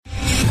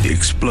The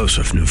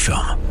explosive new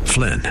film,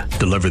 Flynn,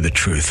 deliver the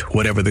truth,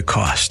 whatever the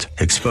cost,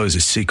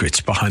 exposes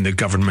secrets behind the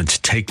government's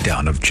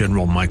takedown of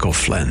General Michael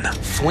Flynn.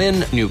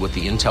 Flynn knew what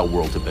the intel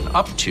world had been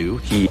up to.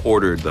 He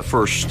ordered the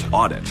first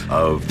audit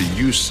of the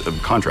use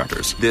of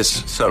contractors.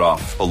 This set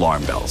off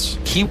alarm bells.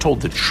 He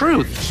told the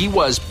truth. He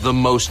was the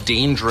most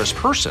dangerous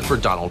person for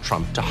Donald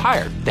Trump to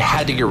hire. They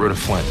had to get rid of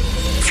Flynn.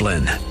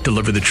 Flynn,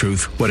 deliver the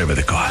truth, whatever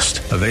the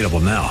cost. Available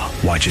now.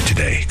 Watch it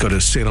today. Go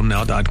to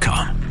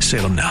salemnow.com.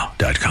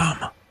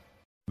 salemnow.com.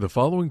 The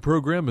following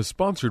program is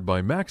sponsored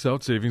by Max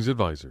Out Savings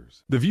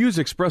Advisors. The views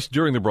expressed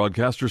during the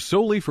broadcast are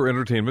solely for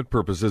entertainment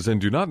purposes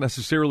and do not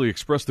necessarily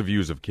express the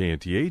views of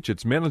KNTH,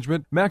 its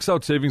management, Max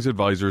Out Savings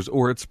Advisors,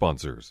 or its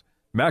sponsors.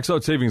 Max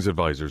Out Savings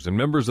Advisors and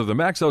members of the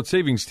Max Out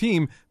Savings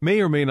team may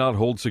or may not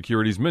hold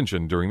securities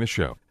mentioned during the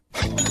show.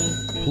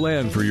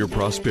 Plan for your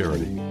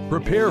prosperity.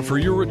 Prepare for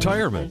your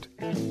retirement.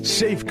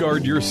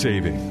 Safeguard your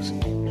savings.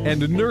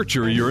 And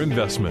nurture your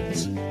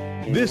investments.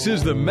 This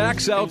is the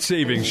Max Out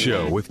Savings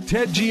Show with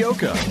Ted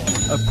Gioka,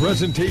 a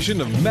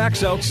presentation of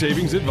Max Out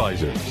Savings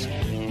Advisors.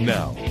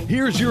 Now,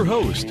 here's your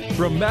host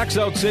from Max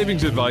Out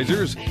Savings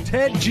Advisors,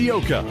 Ted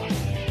Gioka.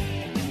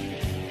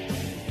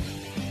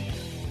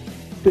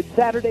 Good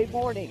Saturday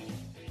morning.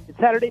 It's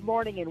Saturday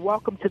morning, and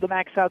welcome to the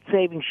Max Out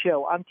Savings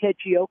Show. I'm Ted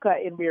Gioka,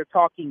 and we are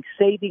talking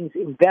savings,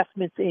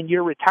 investments in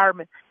your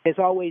retirement, as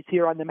always,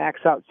 here on the Max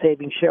Out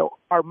Savings Show.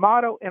 Our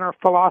motto and our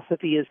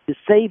philosophy is to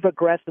save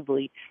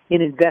aggressively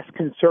and invest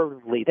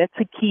conservatively. That's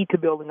the key to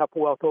building up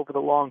wealth over the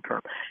long term,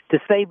 to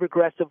save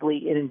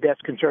aggressively and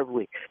invest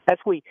conservatively.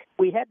 That's we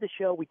had the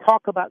show. We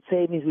talk about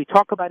savings. We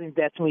talk about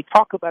investing. We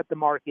talk about the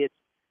markets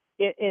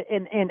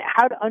and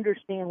how to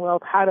understand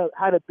wealth, how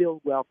to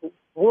build wealth. The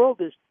world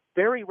is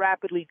very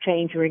rapidly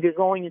changing. We're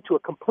going into a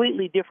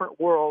completely different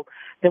world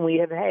than we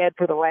have had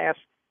for the last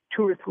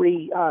two or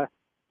three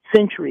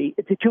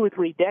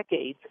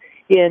decades,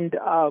 and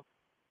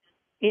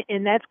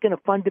that's going to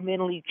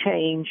fundamentally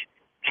change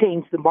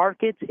the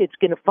markets. It's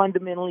going to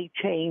fundamentally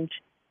change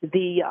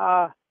the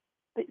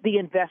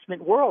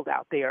investment world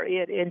out there,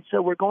 and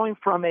so we're going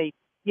from the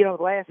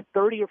last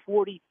 30 or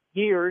 40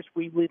 years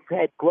we've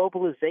had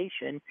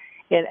globalization,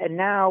 and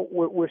now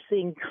we're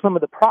seeing some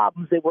of the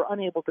problems. They were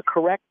unable to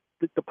correct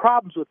the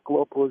problems with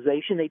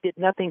globalization. They did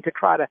nothing to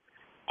try to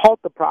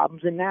halt the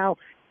problems, and now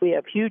we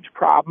have huge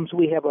problems.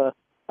 We have a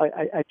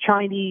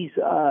Chinese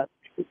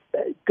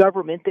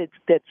government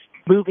that's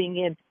moving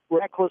in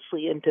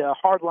recklessly into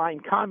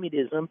hardline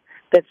communism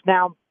that's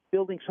now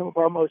building some of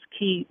our most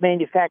key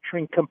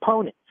manufacturing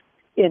components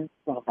and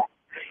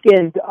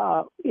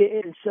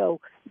so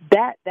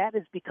that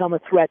has become a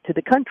threat to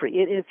the country.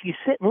 If you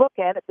sit and look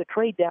at it, the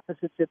trade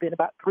deficits have been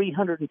about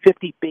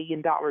 $350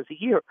 billion a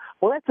year.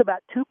 Well, that's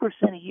about 2%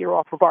 a year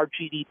off of our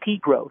GDP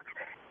growth,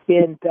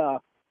 and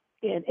that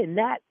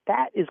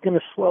is going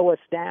to slow us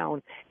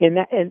down. And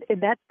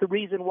that's the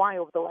reason why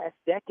over the last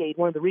decade,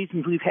 one of the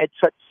reasons we've had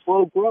such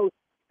slow growth,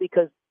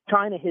 because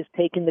China has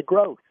taken the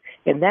growth,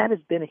 and that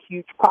has been a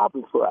huge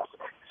problem for us.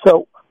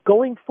 So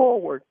going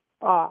forward,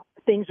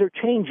 things are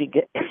changing,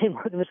 and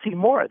we're going to see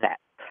more of that.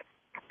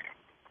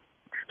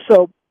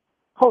 So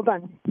hold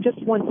on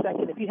just 1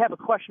 second. If you have a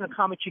question or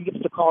comment, you can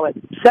give us a call at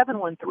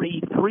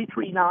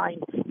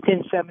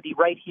 713-339-1070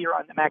 right here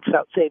on the Max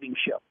Out Savings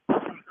Show.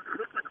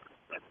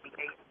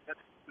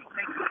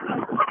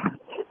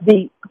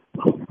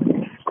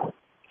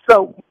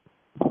 So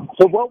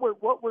what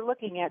we're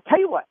looking at, tell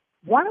you what,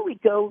 why don't we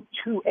go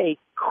to a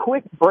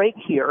quick break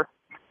here,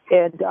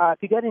 and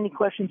if you got any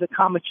questions or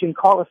comments, you can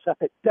call us up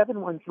at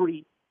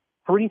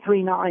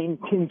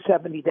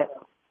 713-339-1070. That's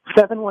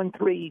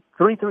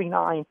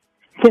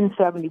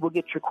 713-339-1070. We'll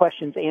get your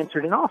questions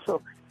answered. And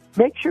also,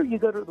 make sure you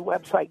go to the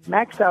website,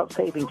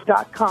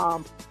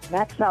 maxoutsavings.com,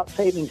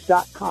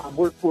 maxoutsavings.com.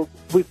 We're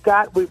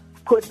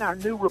putting our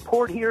new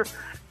report here,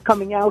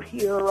 coming out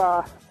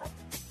here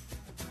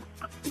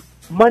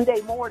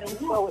Monday morning.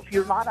 So if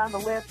you're not on the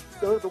list,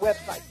 go to the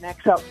website,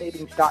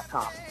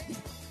 maxoutsavings.com.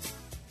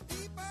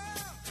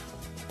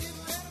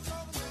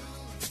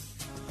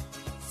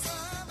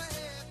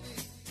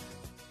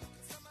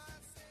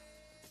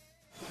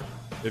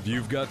 If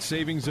you've got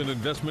savings and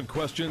investment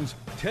questions,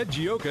 Ted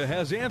Gioka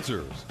has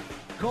answers.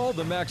 Call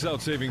the Max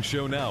Out Savings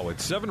Show now at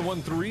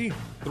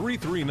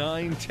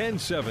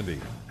 713-339-1070.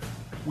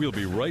 We'll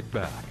be right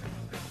back.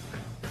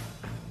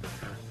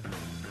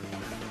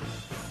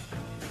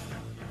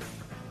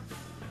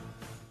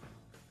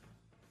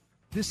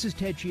 This is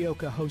Ted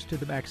Gioka, host of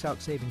the Max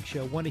Out Savings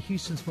Show, one of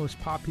Houston's most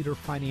popular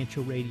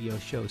financial radio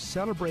shows,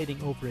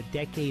 celebrating over a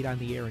decade on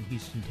the air in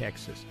Houston,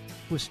 Texas.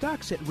 With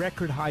stocks at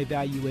record high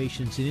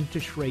valuations and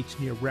interest rates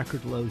near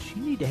record lows,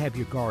 you need to have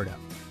your guard up.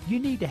 You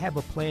need to have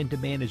a plan to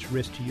manage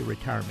risk to your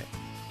retirement.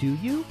 Do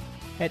you?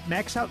 At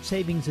Max Out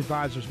Savings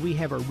Advisors, we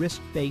have a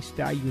risk-based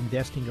value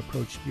investing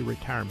approach to your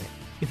retirement.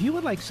 If you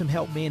would like some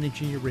help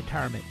managing your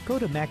retirement, go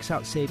to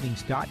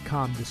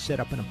maxoutsavings.com to set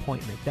up an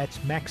appointment. That's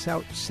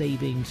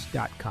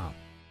maxoutsavings.com.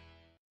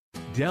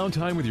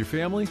 Downtime with your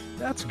family?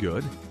 That's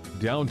good.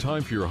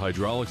 Downtime for your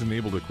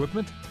hydraulics-enabled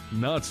equipment?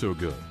 Not so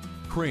good.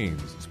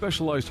 cranes,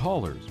 specialized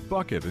haulers,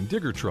 bucket and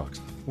digger trucks.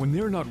 When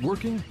they're not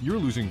working, you're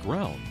losing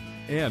ground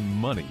and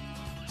money.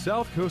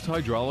 South Coast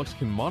Hydraulics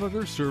can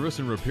monitor, service,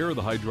 and repair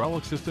the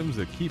hydraulic systems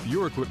that keep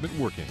your equipment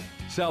working.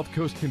 South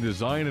Coast can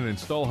design and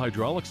install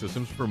hydraulic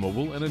systems for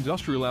mobile and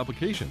industrial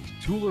applications,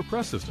 tool or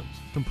press systems,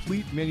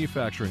 complete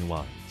manufacturing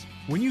lines.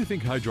 When you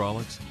think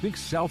hydraulics, think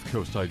South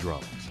Coast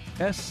Hydraulics.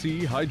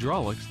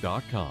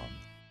 schydraulics.com.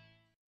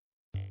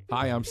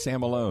 Hi, I'm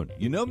Sam Malone.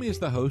 You know me as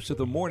the host of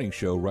the morning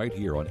show right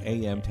here on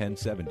AM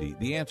 1070,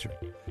 The Answer.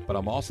 But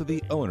I'm also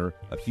the owner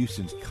of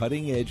Houston's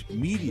cutting-edge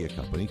media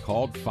company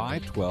called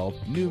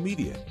 512 New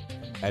Media.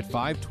 At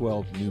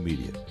 512 New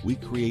Media, we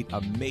create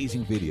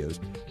amazing videos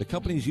the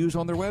companies use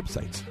on their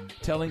websites,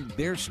 telling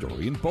their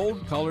story in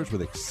bold colors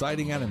with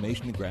exciting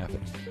animation and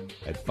graphics.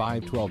 At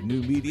 512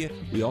 New Media,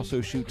 we also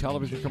shoot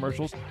television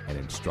commercials and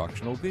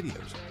instructional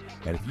videos.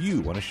 And if you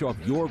want to show off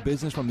your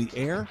business from the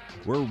air,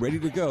 we're ready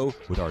to go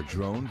with our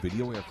drone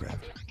video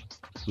aircraft.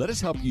 Let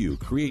us help you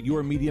create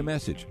your media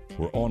message.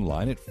 We're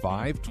online at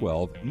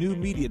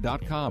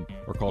 512newmedia.com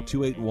or call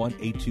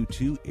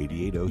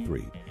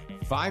 281-822-8803.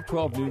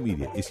 512 New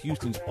Media is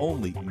Houston's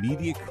only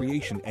media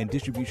creation and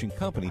distribution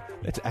company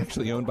that's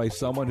actually owned by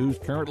someone who's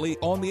currently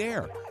on the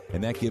air.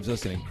 And that gives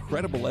us an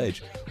incredible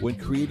edge when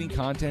creating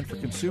content for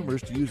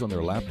consumers to use on their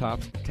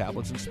laptops,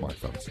 tablets, and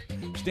smartphones.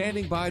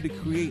 Standing by to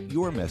create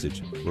your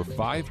message, we're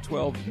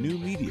 512 New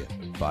Media,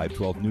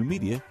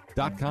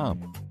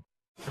 512newmedia.com.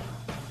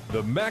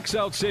 The Max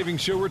Out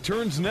Savings Show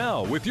returns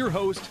now with your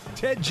host,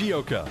 Ted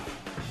Gioka.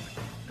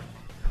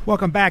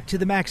 Welcome back to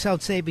the Max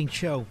Out Savings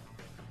Show.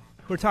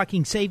 We're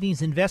talking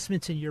savings,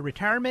 investments in your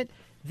retirement.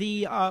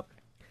 Looking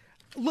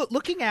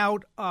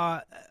out,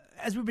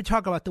 as we've been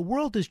talking about, the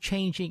world is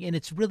changing, and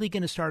it's really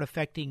going to start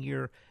affecting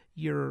your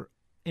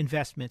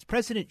investments.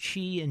 President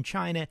Xi in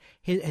China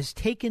has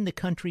taken the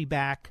country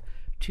back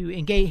to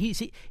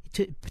engage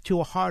to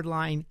a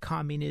hardline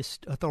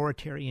communist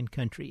authoritarian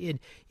country, and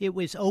it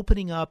was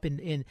opening up,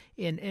 and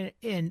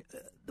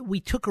we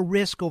took a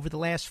risk over the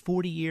last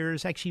 40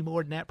 years, actually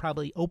more than that,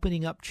 probably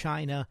opening up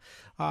China,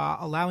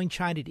 allowing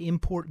China to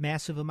import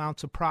massive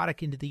amounts of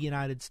product into the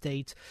United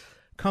States.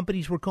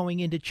 Companies were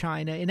going into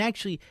China, and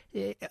actually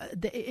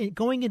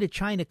going into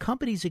China,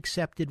 companies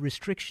accepted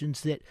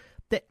restrictions that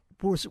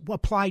was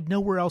applied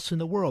nowhere else in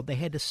the world. They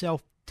had to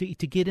sell. To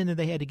get in there,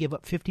 they had to give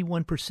up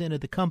 51%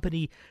 of the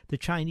company, the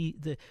company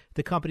that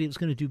was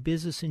going to do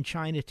business in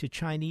China, to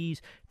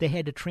Chinese. They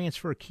had to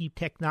transfer key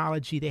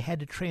technology. They had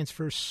to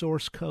transfer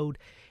source code.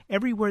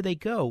 Everywhere they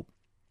go.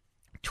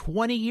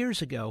 20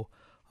 years ago,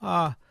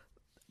 one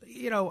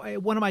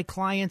of my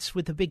clients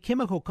with a big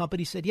chemical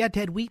company said, "Yeah,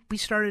 Ted, we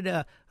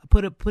started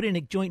put in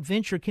a joint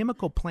venture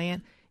chemical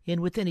plant,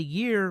 and within a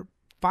year,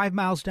 5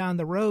 miles down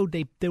the road,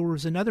 there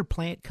was another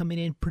plant coming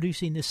in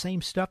producing the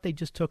same stuff. They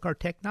just took our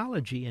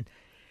technology and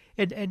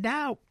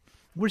now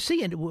we're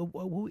seeing.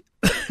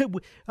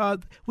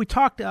 We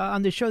talked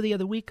on the show the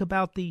other week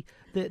about the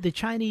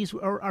Chinese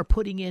are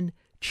putting in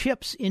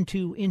chips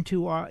into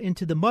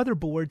the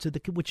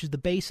motherboards which is the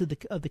base of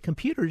the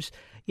computers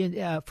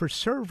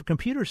for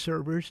computer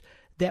servers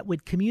that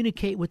would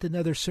communicate with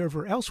another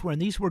server elsewhere.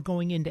 And these were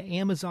going into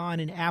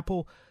Amazon and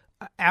Apple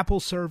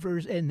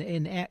servers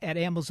and at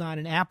Amazon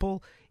and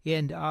Apple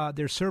and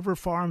their server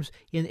farms,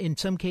 in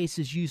some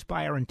cases used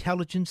by our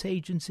intelligence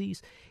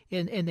agencies,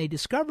 and they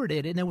discovered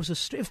it. And there was a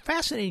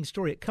fascinating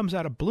story. It comes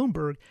out of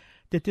Bloomberg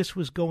that this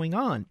was going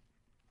on,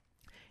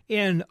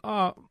 and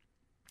so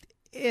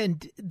in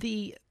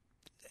the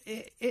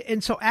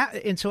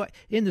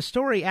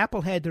story,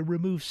 Apple had to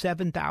remove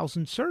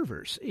 7,000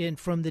 servers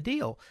from the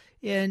deal,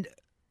 and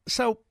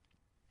so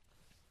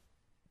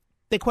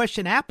they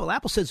question Apple.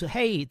 Apple says,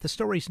 hey, the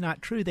story's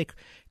not true. They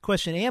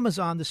question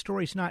Amazon. The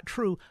story's not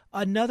true.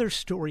 Another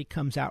story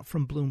comes out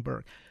from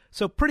Bloomberg.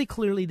 So pretty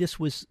clearly this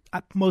was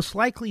most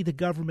likely the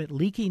government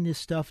leaking this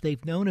stuff.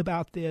 They've known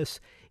about this.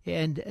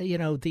 And,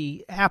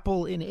 the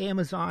Apple and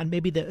Amazon,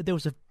 maybe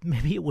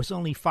it was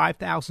only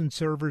 5,000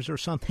 servers or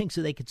something,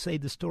 so they could say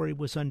the story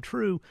was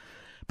untrue.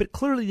 But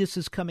clearly this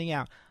is coming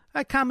out.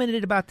 I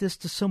commented about this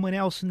to someone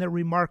else, and their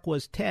remark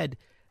was, Ted,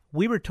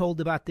 we were told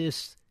about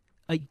this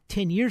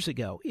 10 years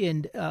ago,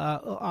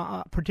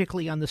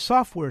 particularly on the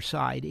software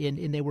side,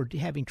 and they were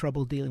having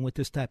trouble dealing with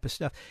this type of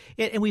stuff.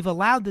 And we've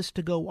allowed this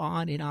to go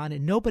on,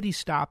 and nobody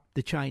stopped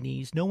the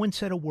Chinese. No one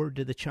said a word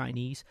to the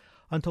Chinese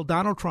until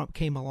Donald Trump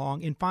came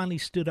along and finally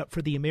stood up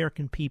for the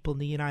American people in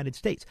the United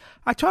States.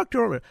 I talked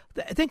earlier.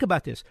 Think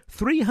about this: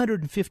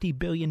 $350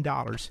 billion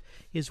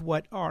is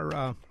what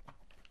our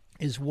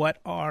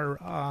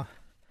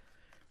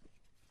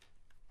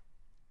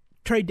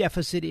trade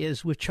deficit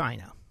is with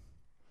China.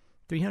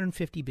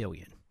 $350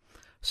 billion.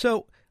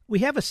 So we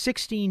have a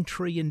 $16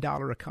 trillion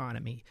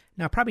economy.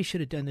 Now, I probably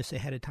should have done this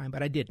ahead of time,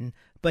 but I didn't.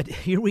 But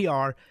here we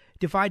are.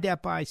 Divide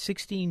that by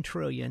 16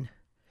 trillion.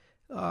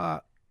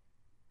 Let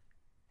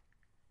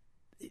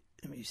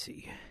me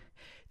see.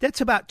 That's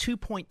about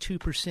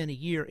 2.2% a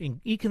year in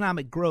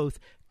economic growth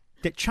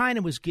that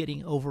China was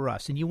getting over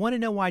us. And you want to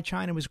know why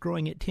China was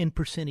growing at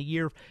 10% a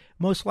year?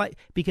 Most likely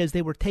because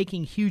they were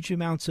taking huge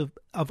amounts of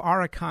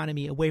our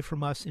economy away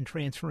from us and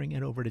transferring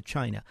it over to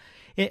China.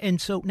 And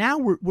so now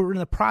we're in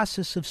the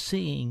process of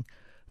seeing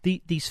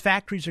these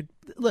factories are,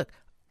 look,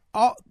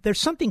 there's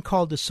something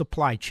called the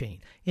supply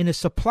chain. And a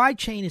supply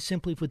chain is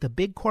simply with a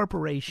big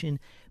corporation.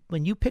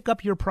 When you pick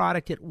up your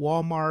product at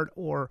Walmart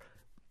or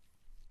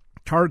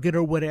Target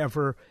or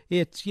whatever,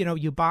 it's,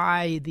 you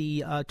buy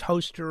the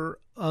toaster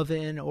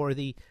oven or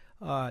the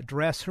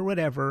dress or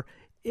whatever.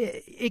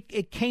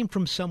 It came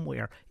from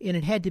somewhere, and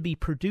it had to be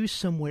produced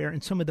somewhere,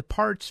 and some of the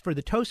parts for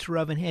the toaster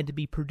oven had to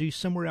be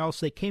produced somewhere else.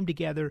 They came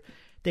together,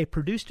 they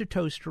produced a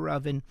toaster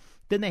oven,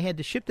 then they had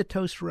to ship the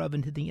toaster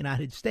oven to the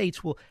United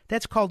States. Well,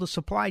 that's called a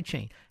supply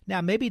chain.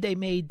 Now, maybe they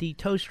made the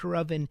toaster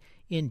oven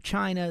in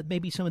China,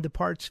 maybe some of the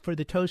parts for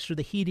the toaster,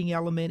 the heating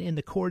element, and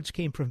the cords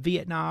came from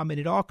Vietnam, and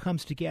it all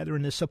comes together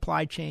in the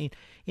supply chain,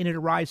 and it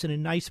arrives in a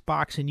nice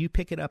box, and you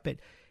pick it up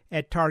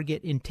at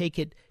Target and take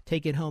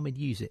it home and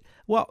use it.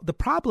 Well, the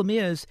problem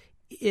is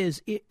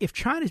if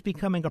China's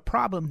becoming a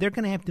problem, they're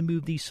going to have to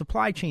move these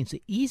supply chains.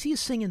 The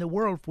easiest thing in the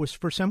world was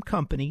for some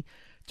company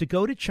to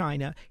go to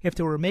China. If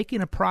they were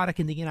making a product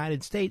in the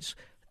United States,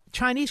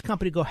 Chinese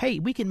company go, hey,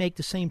 we can make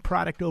the same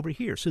product over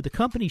here. So the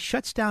company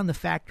shuts down the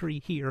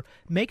factory here,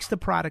 makes the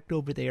product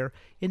over there,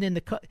 and then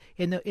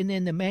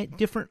the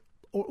different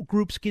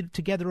groups get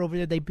together over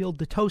there. They build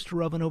the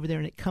toaster oven over there,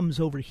 and it comes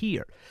over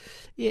here.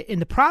 And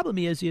the problem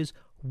is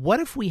what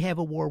if we have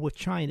a war with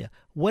China?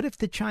 What if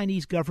the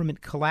Chinese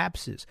government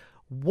collapses?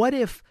 What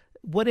if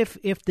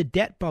the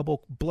debt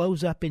bubble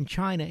blows up in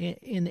China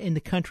and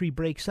the country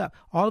breaks up?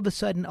 All of a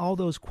sudden, all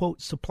those,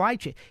 quote, supply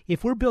chain.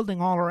 If we're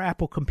building all our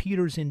Apple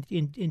computers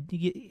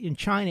in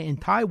China and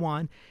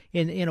Taiwan,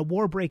 and a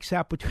war breaks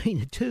out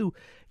between the two,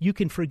 you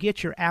can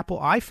forget your Apple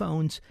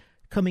iPhones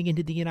coming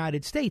into the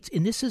United States.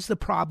 And this is the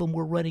problem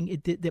we're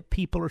running that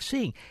people are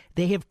seeing.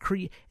 They have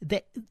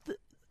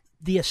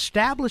the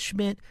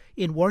establishment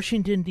in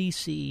Washington,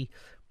 D.C.,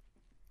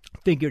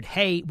 figured,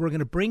 hey, we're going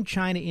to bring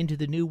China into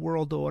the New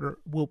World Order.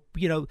 We're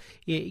going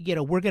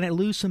to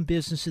lose some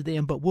business to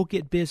them, but we'll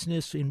get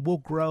business and we'll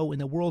grow,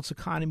 and the world's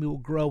economy will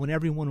grow, and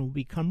everyone will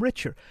become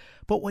richer.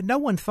 But what no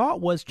one thought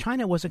was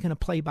China wasn't going to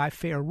play by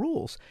fair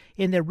rules.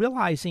 And they're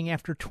realizing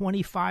after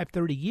 25,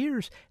 30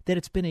 years that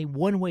it's been a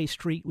one-way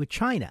street with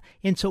China.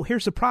 And so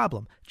here's the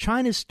problem.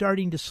 China's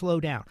starting to slow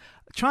down.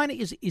 China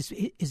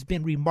has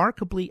been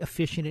remarkably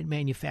efficient at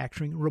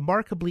manufacturing,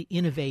 remarkably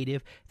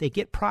innovative. They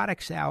get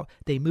products out.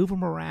 They move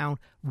them around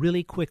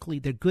really quickly.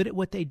 They're good at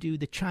what they do.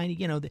 The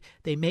China,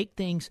 they make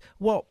things.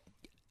 Well,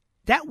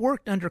 that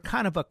worked under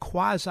kind of a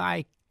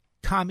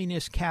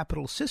quasi-communist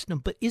capital system,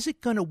 but is it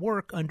going to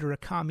work under a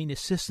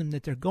communist system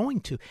that they're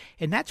going to?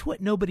 And that's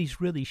what nobody's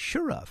really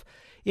sure of.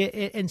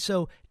 And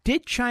so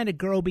did China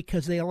grow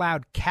because they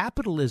allowed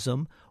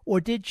capitalism,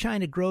 or did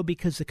China grow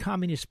because the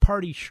Communist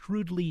Party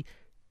shrewdly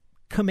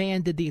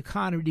commanded the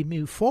economy to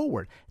move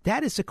forward?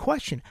 That is the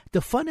question.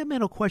 The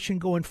fundamental question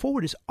going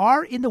forward is,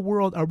 are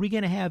we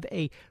going to have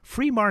a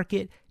free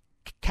market,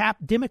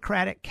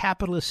 democratic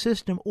capitalist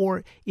system,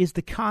 or is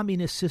the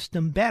communist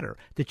system better?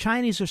 The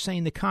Chinese are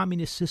saying the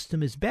communist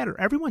system is better.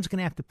 Everyone's going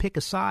to have to pick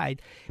a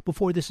side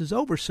before this is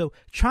over. So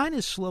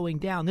China's slowing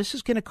down. This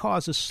is going to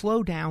cause a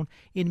slowdown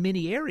in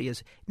many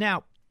areas.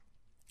 Now,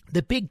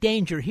 the big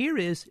danger here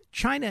is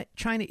China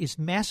is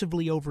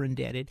massively over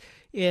indebted,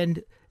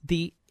 and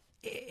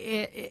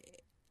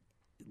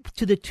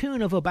to the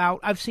tune of about,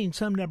 I've seen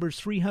some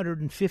numbers,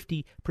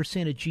 350%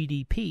 of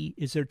GDP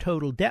is their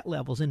total debt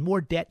levels, and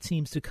more debt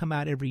seems to come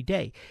out every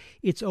day.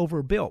 It's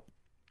overbuilt.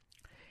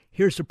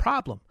 Here's the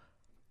problem.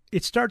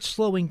 It starts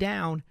slowing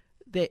down.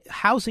 The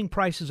housing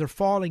prices are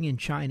falling in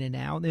China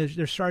now.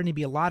 There's starting to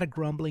be a lot of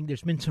grumbling.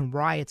 There's been some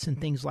riots and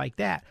things like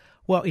that.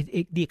 Well,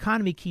 the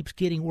economy keeps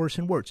getting worse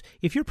and worse.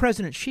 If you're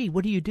President Xi,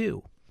 what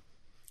do?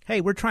 Hey,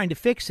 we're trying to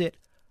fix it.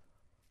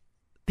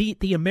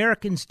 The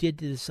Americans did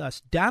this to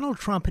us. Donald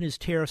Trump and his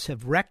tariffs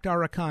have wrecked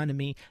our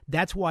economy.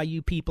 That's why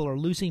you people are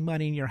losing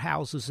money in your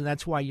houses, and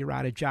that's why you're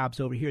out of jobs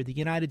over here. The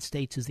United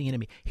States is the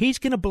enemy. He's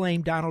going to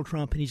blame Donald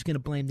Trump, and he's going to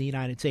blame the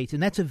United States,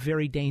 and that's a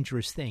very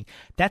dangerous thing.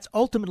 That's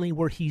ultimately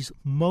where he's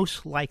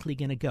most likely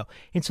going to go.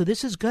 And so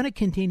this is going to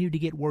continue to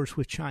get worse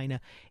with China,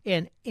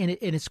 and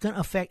it's going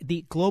to affect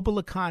the global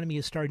economy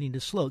is starting to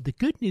slow. The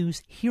good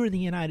news here in the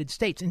United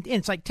States, and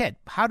it's like, Ted,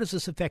 how does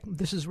this affect,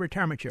 this is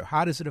retirement year,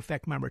 how does it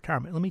affect my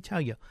retirement? Let me tell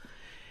you.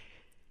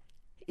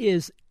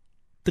 Is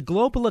the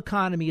global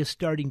economy is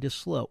starting to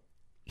slow.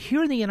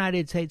 Here in the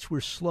United States,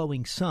 we're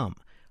slowing some.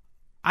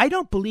 I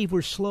don't believe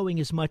we're slowing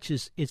as much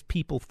as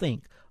people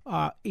think.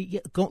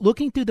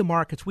 Looking through the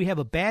markets, we have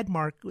a bad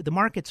market. The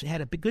markets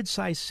had a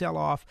good-sized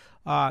sell-off.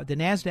 The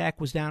NASDAQ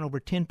was down over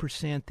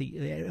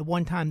 10%. At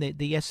one time,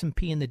 the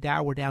S&P and the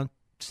Dow were down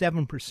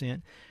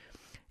 7%.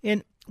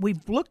 And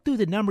we've looked through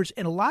the numbers,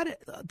 and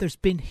there's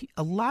been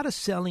a lot of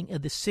selling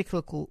of the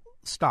cyclical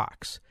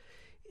stocks.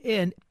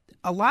 And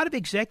a lot of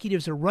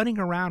executives are running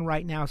around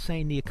right now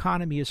saying the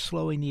economy is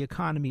slowing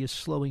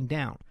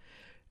down.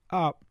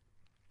 Now,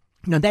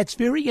 that's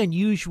very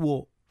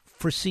unusual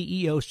for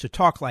CEOs to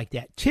talk like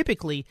that.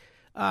 Typically,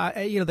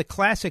 the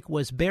classic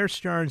was Bear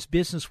Stearns'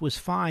 business was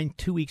fine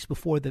 2 weeks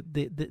before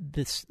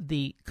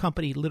the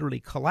company literally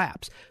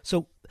collapsed.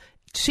 So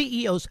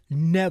CEOs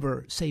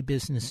never say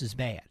business is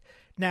bad.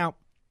 Now,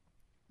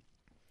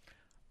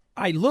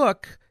 I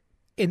look,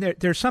 and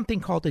there's something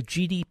called the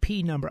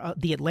GDP number,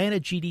 the Atlanta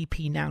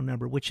GDP Now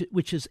number,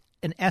 which is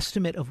an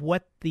estimate of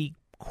what the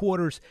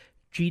quarter's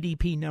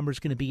GDP number is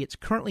going to be. It's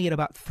currently at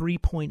about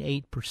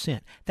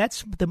 3.8%.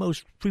 That's the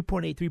most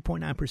 3.8,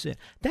 3.9%.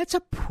 That's a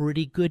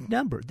pretty good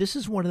number. This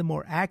is one of the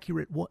more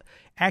accurate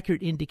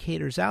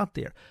indicators out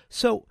there.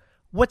 So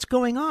what's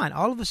going on?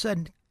 All of a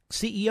sudden,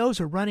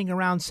 CEOs are running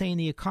around saying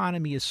the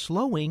economy is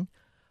slowing.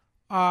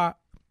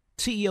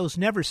 CEOs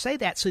never say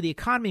that, so the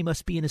economy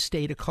must be in a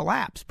state of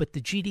collapse. But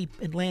the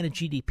Atlanta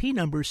GDP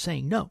number is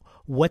saying no.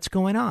 What's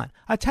going on?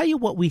 I'll tell you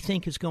what we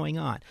think is going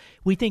on.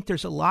 We think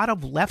there's a lot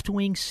of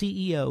left-wing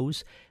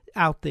CEOs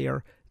out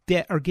there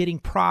that are getting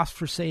props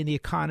for saying the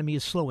economy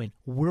is slowing.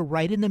 We're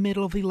right in the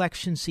middle of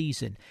election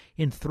season.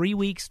 In 3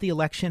 weeks, the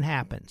election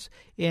happens.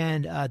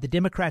 And the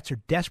Democrats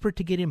are desperate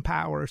to get in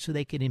power so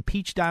they can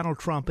impeach Donald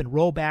Trump and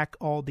roll back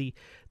all the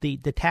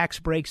tax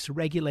breaks, the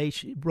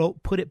regulation,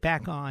 put it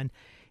back on.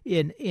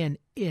 And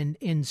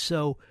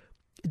so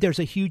there's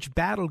a huge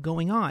battle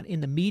going on.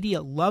 And the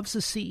media loves a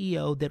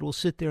CEO that will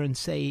sit there and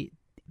say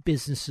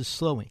business is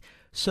slowing.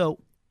 So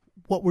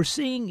what we're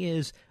seeing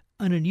is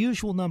an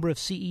unusual number of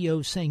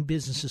CEOs saying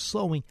business is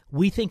slowing.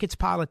 We think it's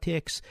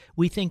politics.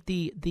 We think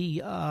the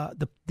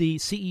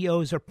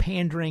CEOs are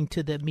pandering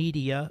to the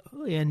media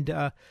and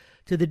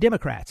to the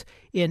Democrats.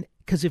 And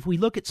because if we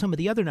look at some of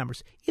the other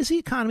numbers, is the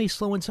economy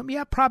slowing some?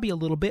 Yeah, probably a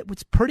little bit.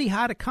 It's a pretty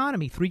hot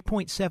economy,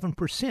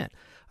 3.7%.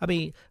 I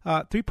mean,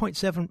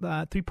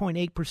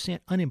 3.8%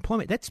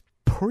 unemployment. That's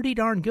pretty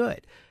darn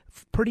good,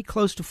 pretty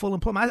close to full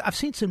employment. I've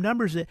seen some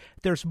numbers that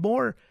there's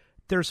more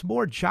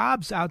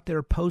jobs out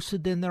there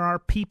posted than there are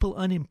people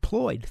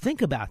unemployed.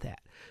 Think about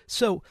that.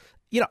 So,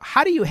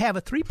 how do you have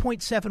a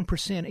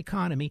 3.7%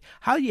 economy?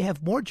 How do you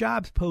have more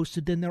jobs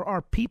posted than there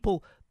are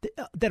people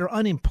that are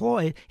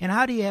unemployed? And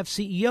how do you have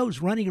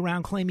CEOs running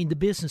around claiming the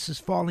business is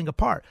falling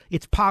apart?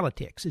 It's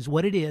politics is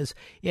what it is.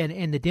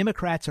 And the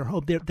Democrats are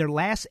hoping their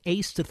last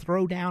ace to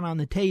throw down on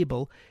the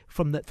table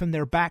from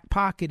their back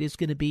pocket is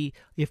going to be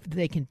if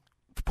they can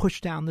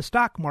push down the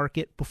stock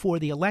market before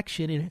the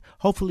election, and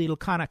hopefully it'll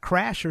kind of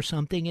crash or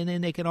something, and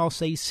then they can all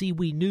say, see,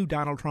 we knew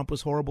Donald Trump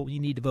was horrible, you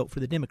need to vote for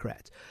the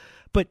Democrats.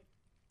 But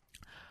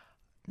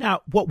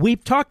now what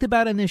we've talked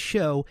about in this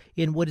show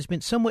and what has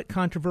been somewhat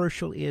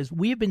controversial is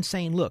we have been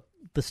saying, look,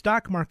 the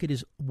stock market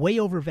is way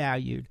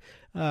overvalued.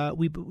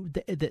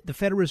 The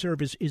Federal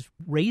Reserve is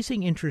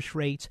raising interest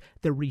rates.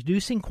 They're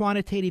reducing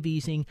quantitative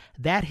easing.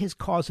 That has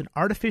caused an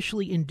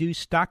artificially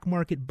induced stock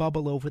market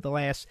bubble over the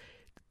last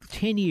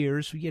 10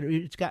 years.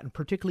 It's gotten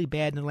particularly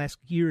bad in the last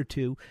year or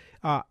two.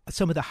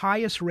 Some of the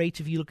highest rates,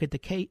 if you look at the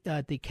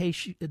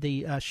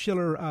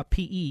Shiller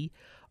PE,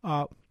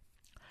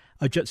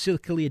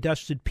 cyclically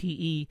adjusted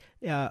PE,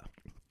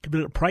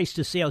 price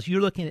to sales,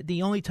 you're looking at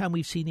the only time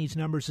we've seen these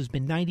numbers has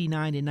been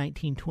 99 and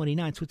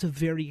 1929. So it's a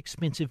very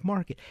expensive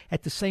market.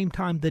 At the same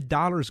time, the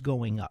dollar's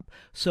going up.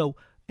 So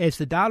as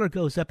the dollar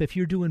goes up, if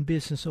you're doing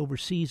business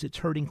overseas, it's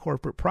hurting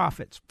corporate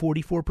profits.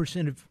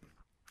 44% of,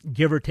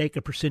 give or take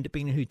a percent,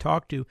 depending on who you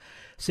talk to,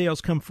 sales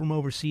come from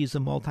overseas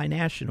and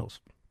multinationals.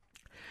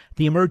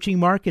 The emerging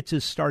markets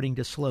is starting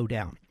to slow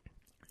down.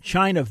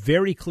 China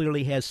very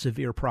clearly has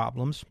severe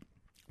problems.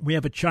 We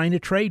have a China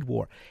trade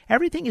war.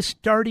 Everything is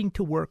starting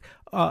to work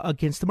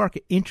against the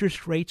market.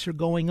 Interest rates are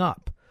going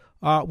up.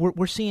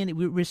 We're seeing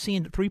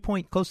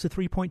close to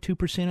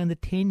 3.2% on the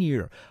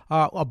 10-year.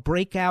 A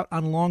breakout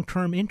on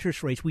long-term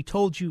interest rates. We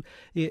told you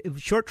if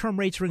short-term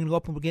rates are going to go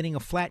up and we're getting a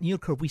flat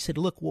yield curve. We said,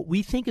 look, what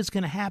we think is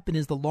going to happen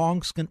is the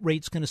long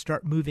rate's going to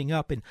start moving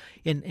up and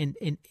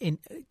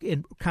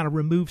kind of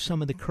remove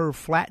some of the curve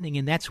flattening,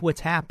 and that's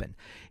what's happened.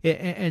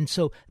 And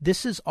so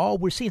this is all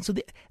we're seeing.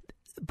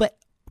 But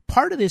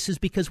part of this is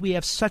because we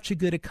have such a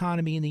good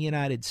economy in the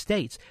United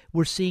States.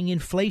 We're seeing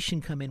inflation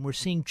come in. We're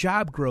seeing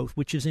job growth,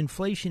 which is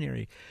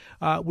inflationary.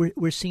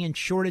 We're seeing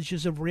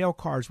shortages of rail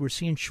cars. We're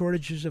seeing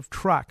shortages of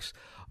trucks.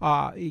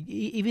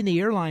 Even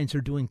the airlines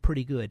are doing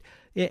pretty good.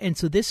 And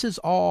so this is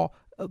all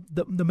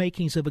the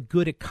makings of a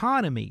good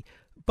economy.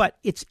 But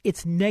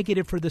it's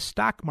negative for the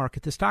stock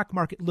market. The stock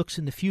market looks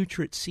in the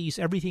future. It sees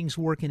everything's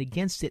working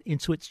against it, and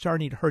so it's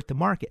starting to hurt the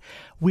market.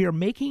 We are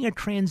making a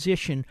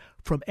transition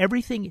from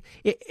everything.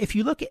 If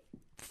you look at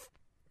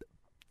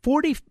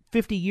 40,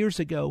 50 years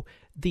ago,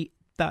 the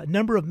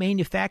number of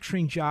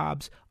manufacturing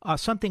jobs,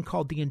 something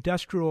called the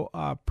industrial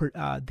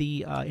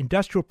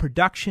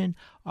production,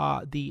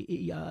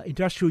 the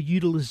industrial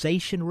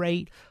utilization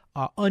rate,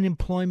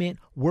 unemployment,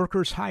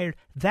 workers hired.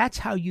 That's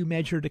how you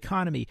measured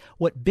economy.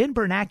 What Ben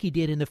Bernanke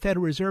did in the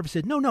Federal Reserve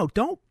said, no,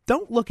 don't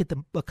don't look at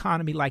the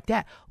economy like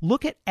that.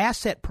 Look at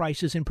asset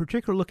prices, in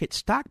particular, look at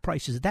stock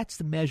prices. That's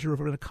the measure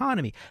of an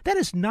economy. That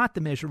is not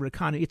the measure of an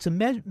economy.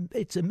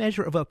 It's a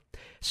measure of a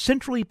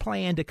centrally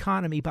planned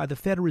economy by the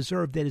Federal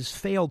Reserve that has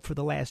failed for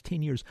the last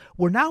 10 years.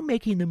 We're now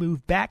making the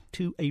move back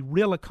to a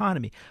real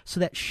economy. So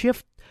that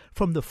shift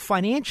from the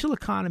financial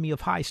economy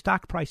of high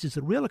stock prices,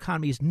 the real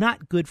economy is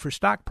not good for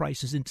stock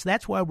prices. And so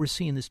that's why we're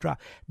seeing this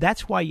drop.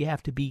 That's why you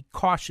have to be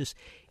cautious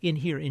in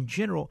here in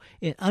general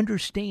and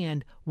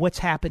understand what's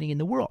happening in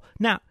the world.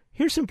 Now,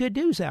 here's some good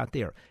news out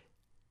there.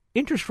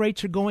 Interest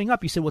rates are going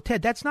up. You say, well,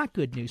 Ted, that's not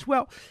good news.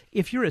 Well,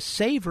 if you're a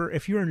saver,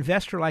 if you're an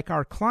investor like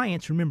our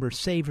clients, remember,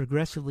 save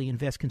aggressively,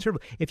 invest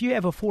conservatively. If you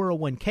have a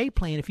 401k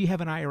plan, if you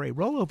have an IRA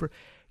rollover,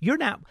 you're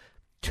now...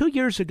 2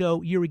 years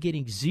ago, you were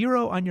getting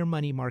zero on your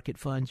money market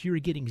funds. You were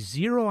getting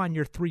zero on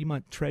your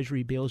 3-month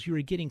Treasury bills. You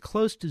were getting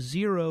close to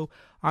zero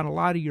on a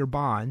lot of your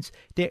bonds.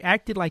 They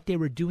acted like they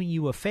were doing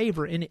you a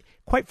favor. And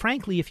quite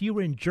frankly, if you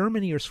were in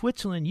Germany or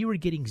Switzerland, you were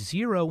getting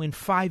zero in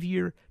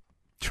 5-year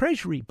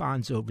Treasury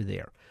bonds over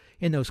there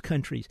in those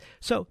countries.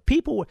 So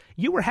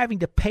you were having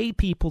to pay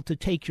people to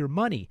take your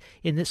money.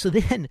 So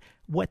then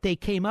what they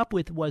came up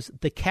with was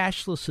the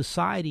cashless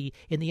society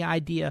and the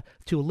idea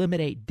to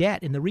eliminate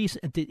debt and the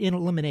reason to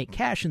eliminate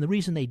cash. And the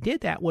reason they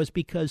did that was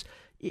because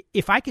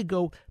if I could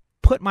go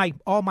put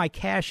all my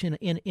cash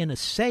in a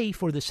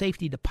safe or the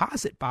safety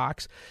deposit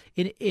box,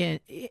 and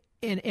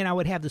I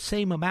would have the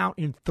same amount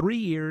in 3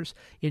 years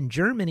in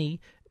Germany,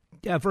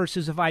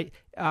 versus if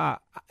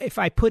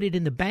I put it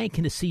in the bank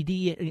in a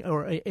CD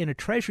or in a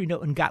Treasury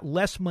note and got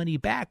less money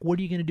back, what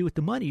are you going to do with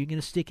the money? You're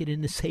going to stick it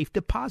in the safe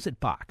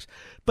deposit box.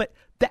 But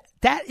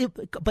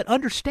but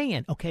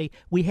understand, okay,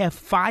 we have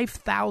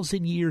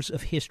 5,000 years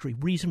of history,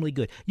 reasonably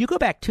good. You go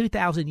back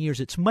 2,000 years,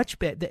 it's much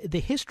better. The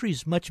history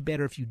is much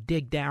better if you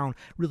dig down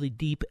really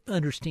deep,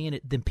 understand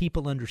it, than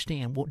people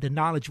understand the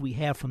knowledge we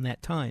have from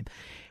that time.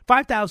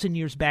 5,000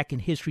 years back in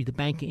history, the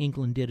Bank of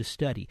England did a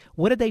study.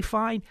 What did they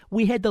find?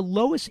 We had the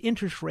lowest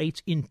interest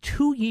rates in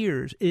 2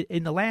 years,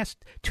 in the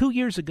last 2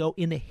 years ago,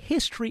 in the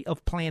history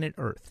of planet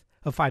Earth.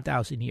 Of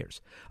 5,000 years,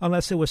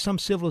 unless there was some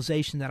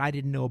civilization that I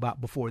didn't know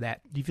about before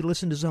that. If you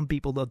listen to some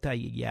people, they'll tell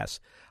you yes.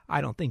 I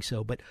don't think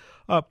so. But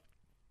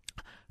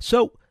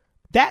so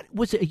that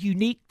was a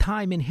unique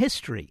time in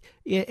history.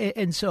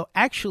 And so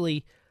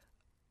actually,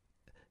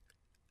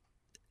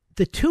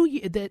 the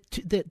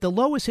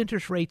lowest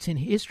interest rates in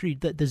history,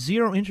 the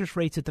zero interest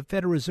rates at the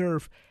Federal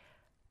Reserve,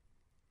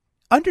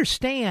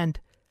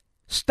 understand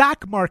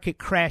stock market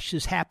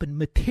crashes happen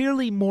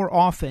materially more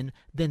often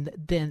than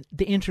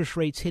the interest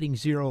rates hitting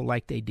zero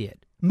like they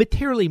did.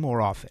 Materially more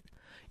often.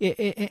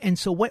 And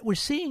so what we're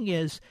seeing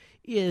is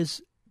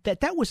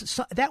that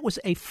was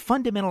a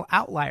fundamental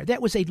outlier.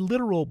 That was a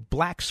literal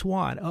black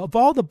swan. Of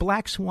all the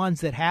black swans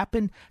that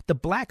happened, the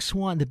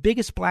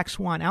biggest black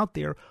swan out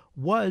there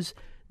was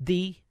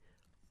the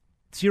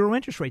zero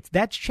interest rates.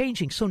 That's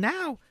changing. So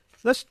now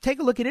let's take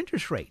a look at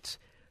interest rates.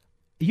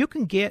 You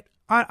can get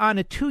on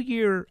a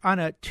 1-year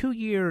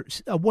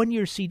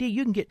CD,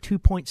 you can get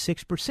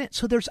 2.6%.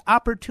 So there's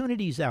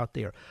opportunities out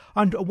there.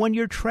 On a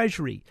 1-year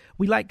Treasury,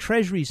 we like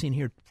Treasuries in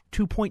here.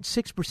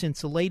 2.6% is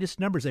the latest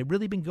numbers. They've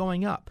really been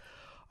going up.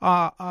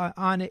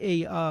 On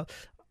a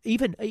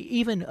even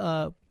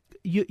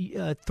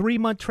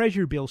 3-month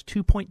Treasury bills,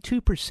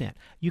 2.2%.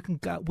 You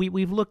can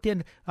we've looked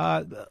in.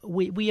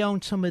 We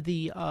own some of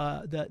the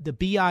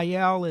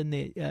BIL and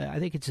the I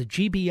think it's a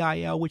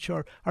GBIL, which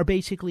are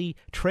basically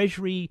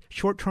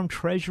short-term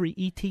Treasury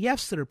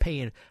ETFs that are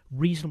paying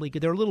reasonably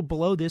good. They're a little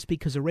below this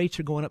because the rates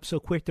are going up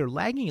so quick. They're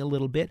lagging a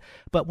little bit,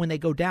 but when they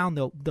go down,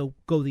 they'll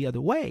go the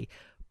other way.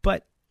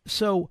 But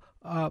so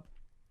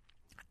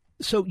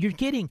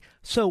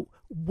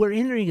we're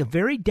entering a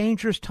very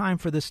dangerous time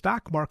for the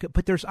stock market,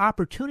 but there's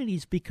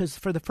opportunities because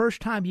for the first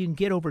time you can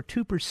get over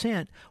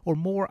 2% or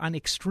more on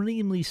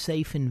extremely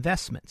safe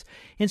investments.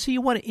 And so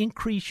you want to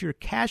increase your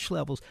cash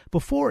levels.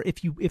 Before,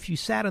 if you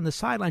sat on the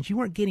sidelines, you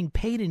weren't getting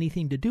paid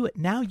anything to do it.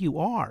 Now you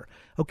are.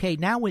 Okay,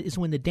 now is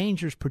when the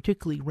danger is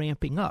particularly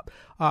ramping up.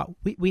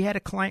 We had a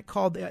client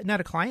called,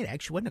 not a client,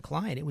 actually, it wasn't a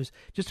client. It was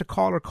just a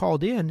caller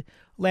called in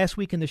last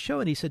week in the show,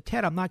 and he said,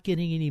 Ted, I'm not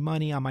getting any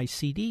money on my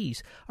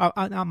CDs,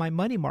 on my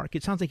money market.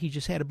 It sounds like he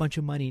just had a bunch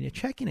of money in a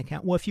checking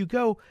account. Well, if you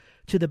go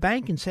to the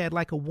bank and say I'd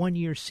like a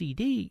 1-year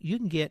CD, you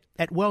can get,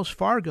 at Wells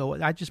Fargo,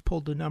 I just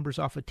pulled the numbers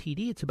off of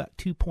TD, it's about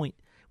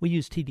we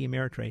use TD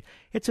Ameritrade,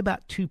 it's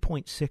about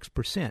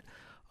 2.6%.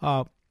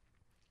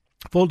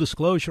 Full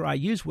disclosure, I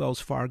use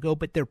Wells Fargo,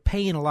 but they're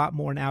paying a lot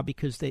more now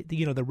because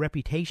the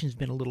reputation's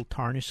been a little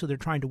tarnished, so they're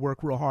trying to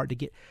work real hard to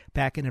get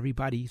back in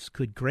everybody's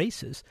good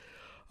graces.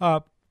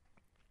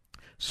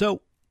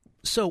 So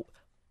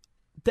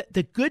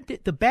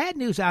the bad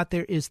news out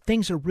there is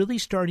things are really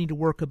starting to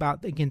work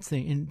against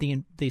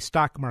the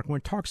stock market. We're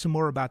going to talk some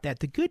more about that.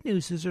 The good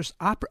news is there's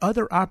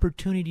other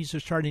opportunities are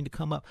starting to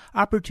come up,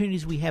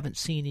 opportunities we haven't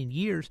seen in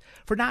years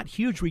for not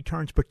huge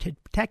returns, but to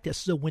protect us.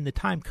 So when the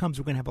time comes,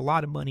 we're going to have a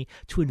lot of money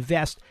to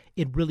invest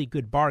in really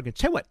good bargains.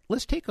 Tell you what,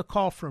 let's take a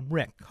call from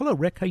Rick. Hello,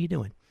 Rick. How you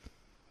doing?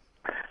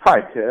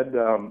 Hi, Ted.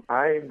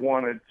 I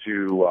wanted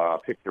to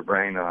pick your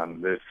brain on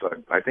this.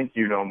 I think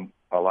you know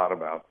a lot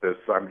about this.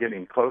 I'm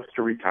getting close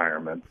to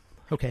retirement,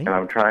 Okay. and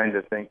I'm trying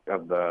to think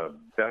of the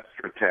best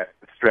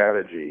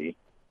strategy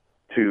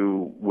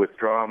to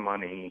withdraw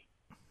money.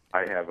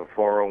 I have a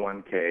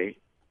 401k,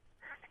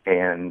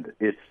 and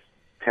it's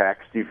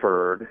tax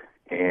deferred.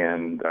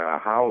 And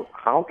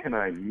how can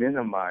I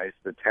minimize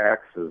the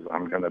taxes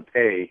I'm going to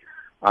pay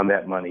on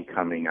that money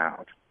coming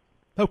out?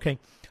 Okay.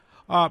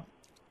 A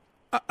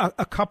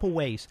couple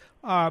ways.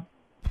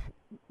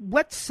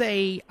 Let's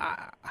say,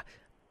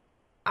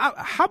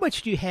 how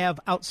much do you have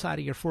outside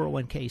of your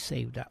 401k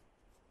saved up?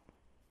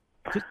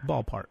 Just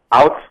ballpark.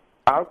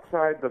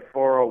 Outside the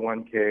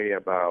 401k,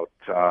 about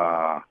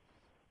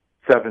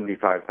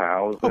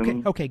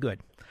 $75,000. Okay,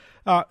 good.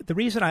 The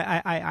reason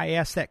I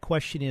asked that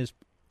question is,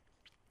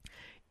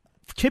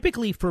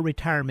 typically for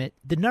retirement,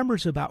 the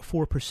number's about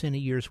 4% a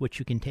year is what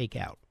you can take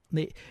out.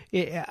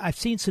 I've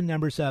seen some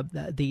numbers.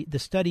 The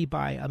study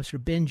by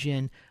Mr.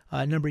 Benjamin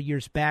a number of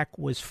years back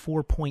was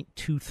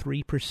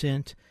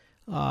 4.23%.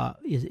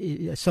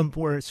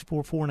 Somewhere it's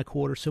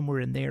 4.25, somewhere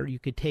in there you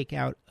could take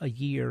out a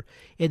year,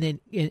 and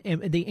then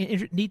and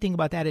the neat thing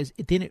about that is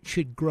then it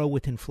should grow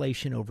with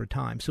inflation over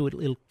time, so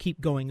it'll keep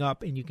going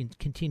up, and you can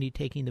continue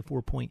taking the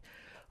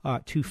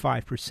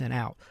 4.25%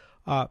 out.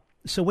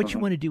 So what you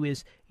want to do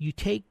is you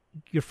take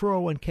your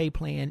 401k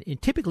plan,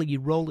 and typically you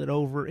roll it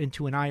over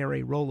into an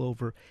IRA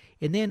rollover,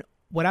 and then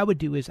what I would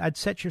do is I'd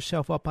set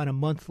yourself up on a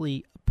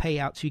monthly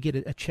payout, so you get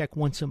a check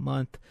once a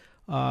month.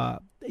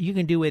 You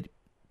can do it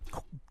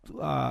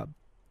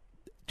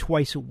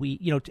twice a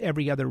week,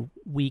 every other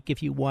week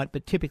if you want,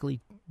 but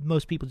typically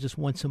most people just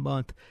once a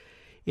month,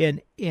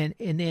 and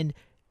then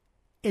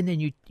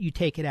you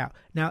take it out.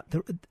 Now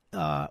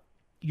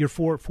you're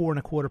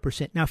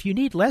 4.25%. Now if you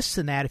need less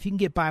than that, if you can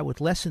get by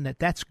with less than that,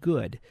 that's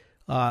good.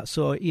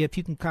 So if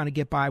you can kind of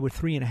get by with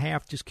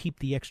 3.5, just keep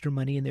the extra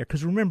money in there.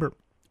 Because remember,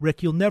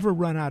 Rick, you'll never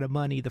run out of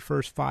money the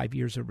first 5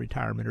 years of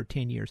retirement or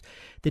 10 years.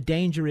 The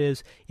danger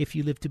is if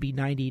you live to be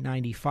 90,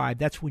 95,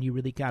 that's when you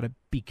really got to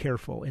be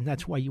careful. And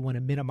that's why you want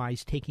to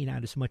minimize taking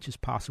out as much as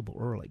possible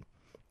early.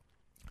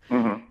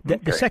 Mm-hmm.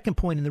 The second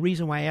point, and the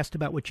reason why I asked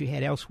about what you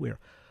had elsewhere.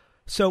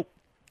 So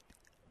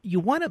you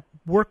want to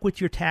work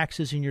with your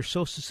taxes and your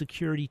Social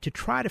Security to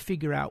try to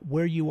figure out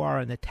where you are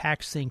on the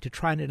tax thing to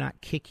try to not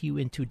kick you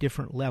into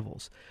different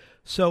levels.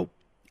 So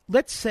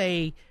let's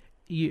say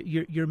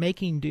you're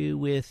making do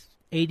with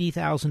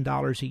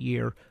 $80,000 a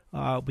year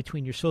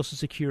between your Social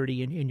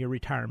Security and your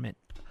retirement,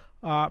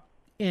 and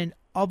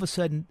all of a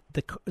sudden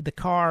the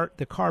car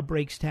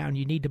breaks down.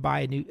 You need to buy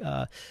a new.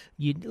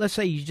 Let's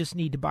say you just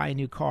need to buy a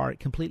new car.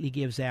 It completely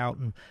gives out,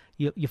 and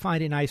you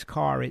find a nice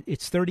car.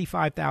 It's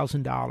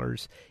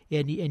 $35,000,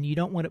 and you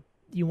don't want to.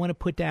 You want to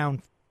put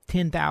down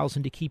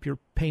 $10,000 to keep your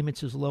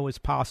payments as low as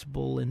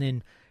possible, and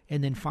then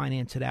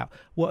finance it out.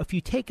 Well, if you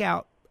take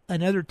out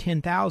another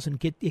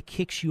 $10,000, it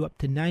kicks you up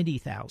to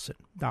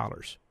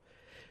 $90,000.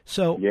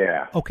 So,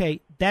 yeah.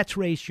 Okay, that's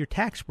raised your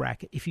tax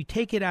bracket. If you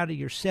take it out of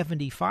your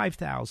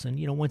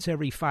 $75,000, once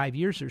every 5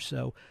 years or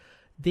so,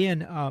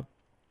 then and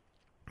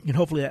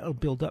hopefully that will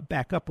build up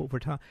back up over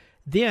time.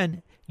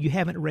 Then you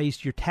haven't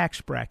raised your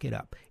tax bracket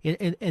up,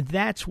 and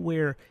that's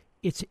where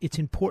it's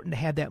important to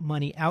have that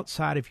money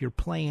outside of your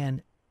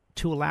plan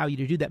to allow you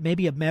to do that.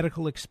 Maybe a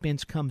medical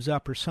expense comes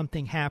up or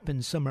something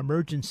happens, some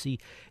emergency.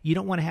 You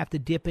don't want to have to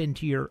dip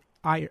into your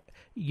IRA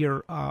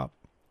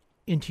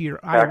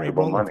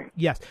rollover. Money.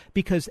 Yes,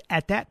 because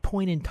at that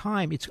point in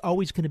time, it's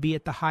always going to be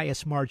at the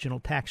highest marginal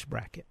tax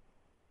bracket,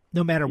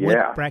 no matter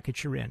what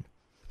bracket you're in.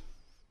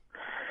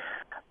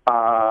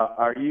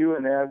 Are you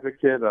an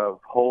advocate of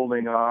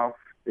holding off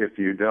if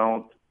you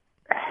don't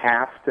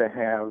have to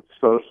have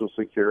Social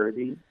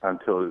Security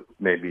until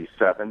maybe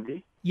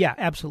 70? Yeah,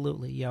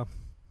 absolutely. Yeah.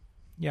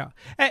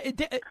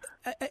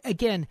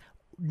 Again,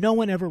 no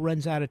one ever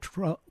runs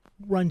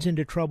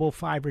into trouble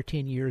 5 or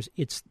 10 years.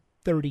 It's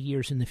 30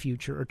 years in the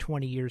future, or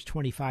 20 years,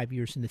 25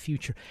 years in the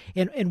future.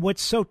 And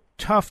what's so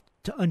tough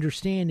to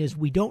understand is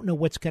we don't know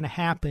what's going to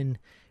happen.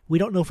 We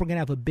don't know if we're going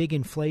to have a big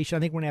inflation. I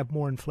think we're going to have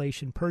more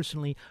inflation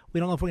personally. We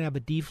don't know if we're going to have a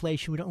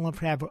deflation. We don't know if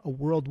we're going to have a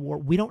world war.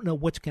 We don't know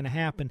what's going to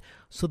happen.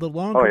 So the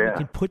longer we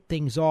can put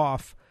things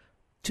off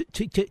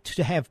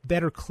to have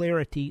better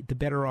clarity, the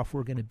better off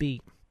we're going to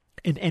be.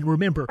 And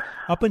remember,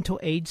 up until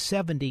age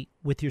 70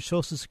 with your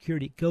Social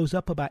Security, it goes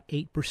up about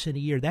 8% a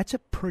year. That's a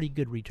pretty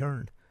good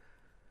return.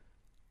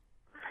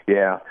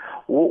 Yeah.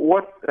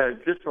 What?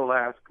 Just the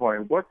last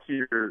point. What do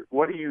you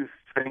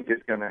think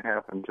is going to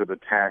happen to the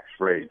tax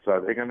rates?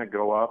 Are they going to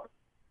go up?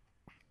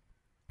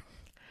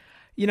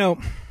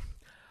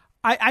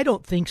 I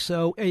don't think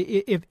so.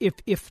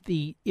 If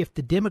the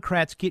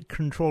Democrats get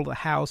control of the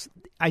House,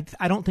 I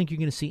don't think you're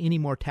going to see any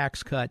more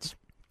tax cuts,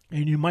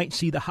 and you might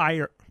see the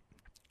higher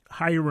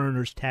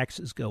earners'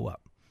 taxes go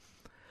up.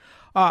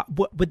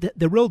 But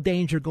the real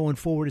danger going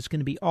forward is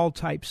going to be all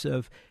types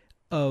of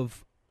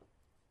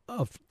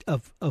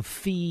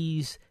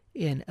fees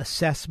and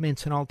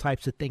assessments and all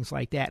types of things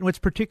like that. And what's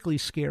particularly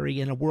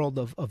scary in a world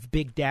of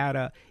big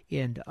data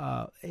and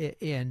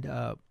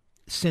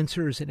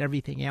sensors and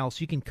everything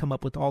else, you can come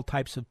up with all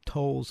types of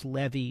tolls,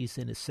 levies,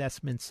 and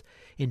assessments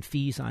and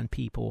fees on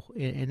people,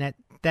 and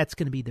that's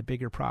going to be the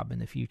bigger problem in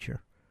the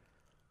future.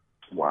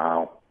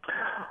 Wow.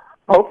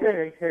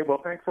 Okay. Hey,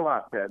 well, thanks a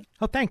lot, Ted.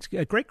 Oh, thanks.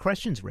 Great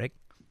questions, Rick.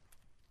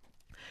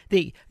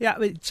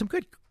 Some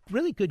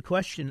really good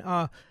question.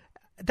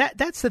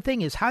 That's the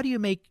thing is, how do you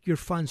make your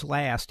funds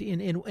last?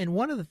 And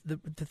one of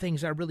the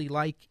things I really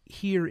like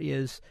here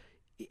is,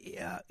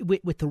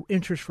 with the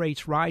interest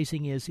rates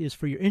rising, is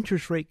for your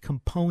interest rate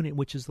component,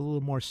 which is a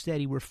little more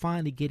steady, we're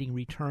finally getting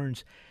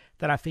returns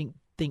that I think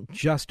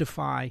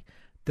justify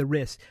the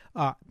risk.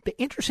 The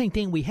interesting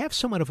thing, we have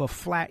somewhat of a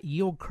flat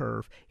yield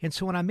curve, and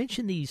so when I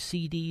mention these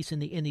CDs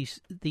and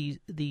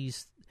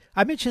these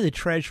I mentioned the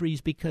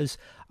treasuries because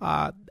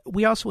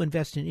we also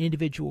invest in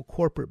individual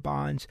corporate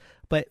bonds,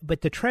 but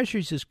the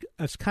treasuries is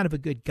kind of a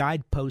good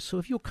guidepost. So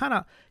if you'll kind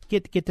of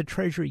get the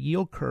treasury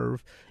yield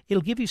curve,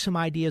 it'll give you some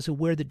ideas of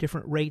where the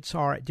different rates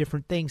are at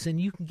different things, and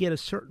you can get a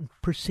certain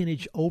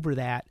percentage over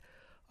that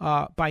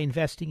by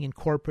investing in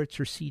corporates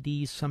or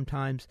CDs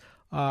sometimes.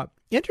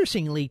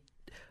 Interestingly,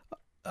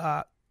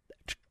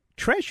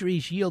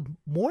 treasuries yield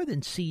more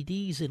than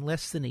CDs in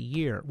less than a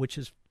year, which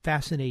is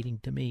fascinating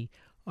to me.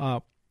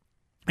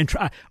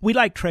 We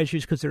like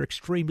treasuries because they're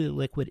extremely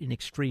liquid and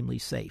extremely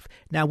safe.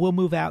 Now, we'll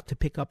move out to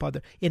pick up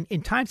other...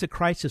 In times of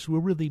crisis,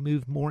 we'll really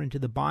move more into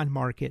the bond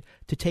market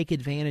to take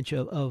advantage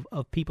of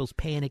people's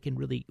panic. And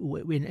really,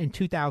 in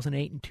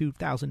 2008 and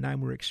 2009,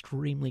 we were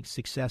extremely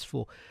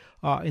successful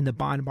in the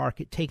bond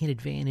market, taking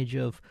advantage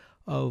of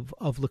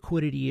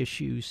liquidity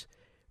issues.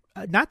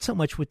 Not so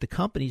much with the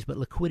companies, but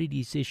liquidity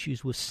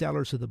issues with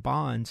sellers of the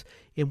bonds,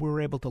 and we were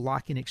able to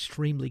lock in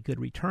extremely good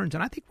returns.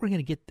 And I think we're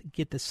going to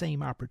get the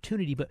same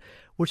opportunity, but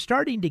we're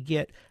starting to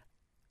get,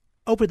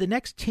 over the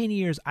next 10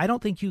 years, I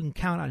don't think you can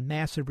count on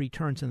massive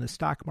returns in the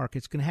stock market.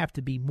 It's going to have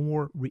to be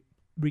more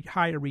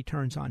higher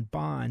returns on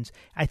bonds.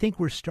 I think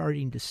we're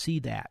starting to see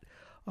that.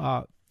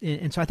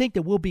 And so I think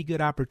there will be good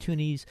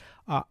opportunities.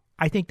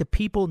 I think the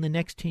people in the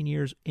next 10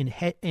 years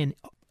and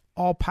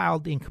all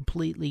piled in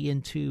completely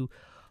into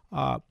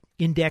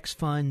index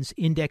funds,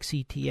 index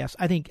ETFs.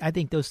 I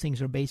think those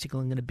things are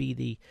basically going to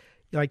be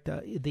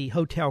the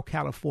Hotel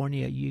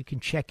California. You can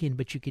check in,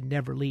 but you can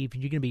never leave,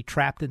 and you're going to be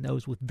trapped in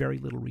those with very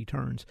little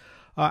returns.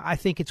 I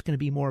think it's going to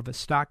be more of a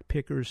stock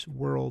picker's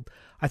world.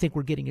 I think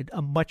we're getting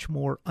a much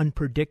more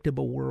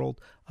unpredictable world,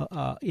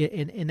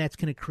 and that's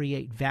going to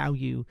create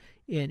value.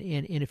 And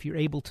if you're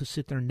able to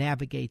sit there and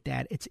navigate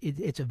that,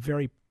 it's a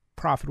very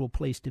profitable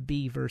place to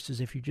be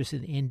versus if you're just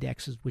in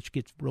indexes, which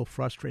gets real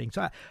frustrating.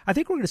 So I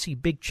think we're going to see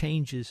big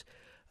changes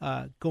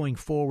going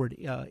forward.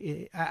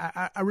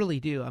 I really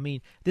do. I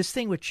mean, this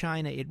thing with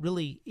China, it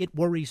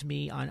worries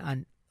me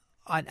on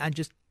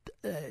just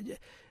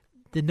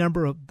the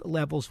number of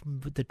levels,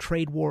 the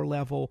trade war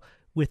level,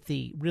 with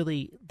the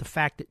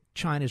fact that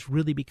China's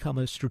really become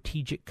a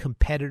strategic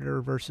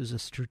competitor versus a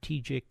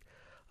strategic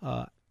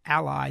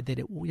ally.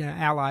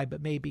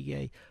 But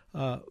maybe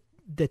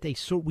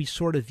we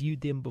sort of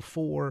viewed them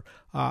before.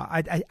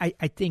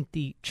 I think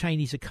the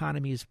Chinese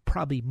economy is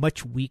probably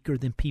much weaker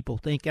than people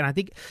think, and I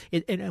think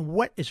and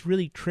what has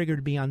really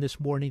triggered me on this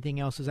more than anything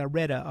else is I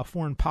read a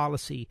foreign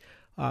policy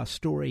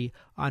story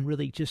on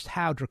really just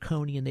how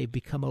draconian they've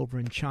become over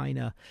in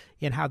China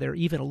and how they're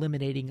even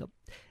eliminating.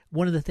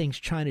 One of the things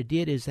China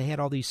did is they had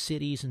all these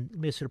cities and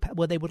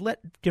they would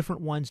let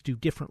different ones do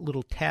different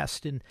little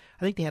tests, and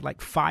I think they had like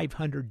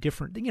 500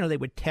 different. They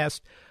would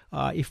test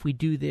if we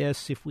do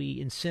this, if we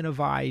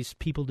incentivize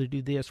people to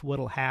do this,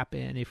 what'll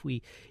happen? If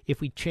we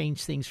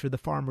change things for the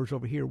farmers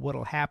over here,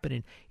 what'll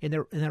happen? And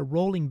they're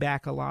rolling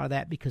back a lot of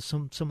that because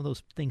some of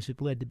those things have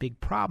led to big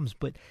problems,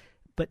 but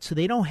so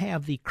they don't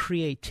have the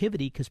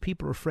creativity because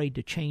people are afraid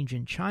to change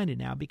in China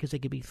now because they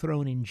could be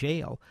thrown in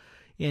jail.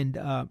 And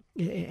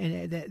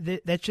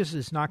that just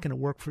is not going to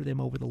work for them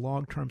over the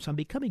long term. So I'm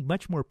becoming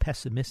much more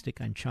pessimistic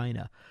on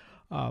China.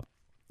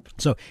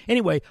 So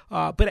anyway,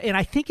 but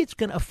I think it's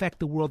going to affect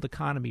the world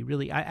economy.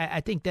 Really,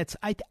 I think that's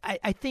I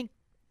think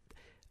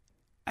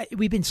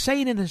we've been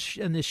saying in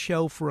this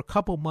show for a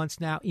couple months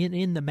now.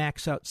 In the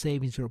Max Out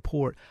Savings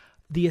Report,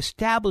 the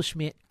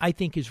establishment I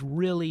think is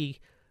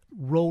really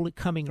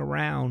coming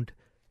around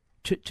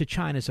to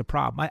China as a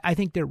problem. I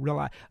think they're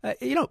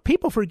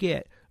people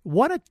forget.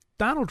 One of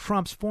Donald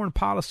Trump's foreign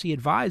policy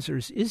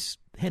advisors is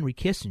Henry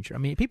Kissinger. I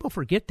mean, people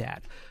forget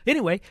that.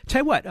 Anyway,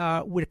 tell you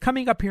what, we're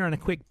coming up here on a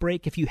quick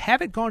break. If you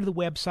haven't gone to the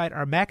website,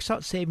 our Max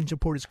Out Savings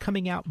Report is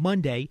coming out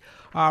Monday.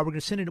 We're going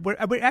to send it. We're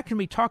actually going to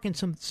be talking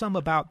some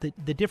about the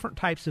different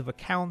types of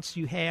accounts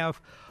you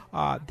have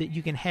that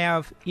you can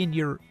have in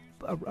your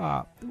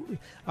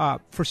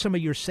for some of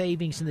your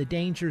savings and the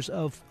dangers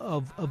of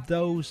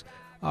those.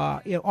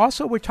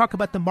 Also, we're talking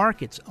about the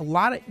markets. A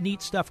lot of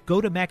neat stuff. Go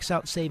to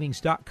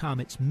maxoutsavings.com.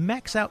 It's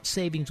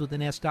maxoutsavings with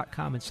an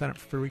S.com and sign up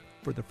for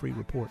the free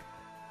report.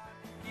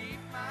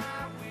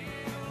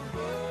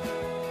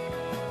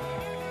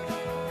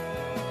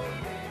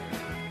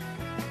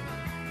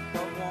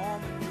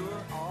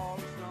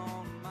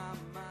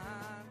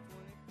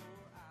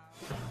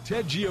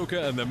 Ted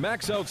Gioka and the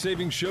Max Out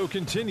Savings Show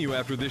continue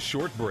after this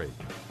short break.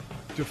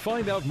 To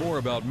find out more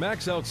about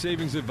Max Out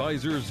Savings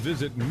Advisors,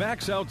 visit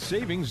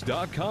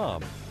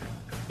maxoutsavings.com.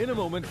 In a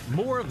moment,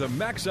 more of the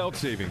Max Out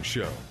Savings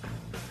Show.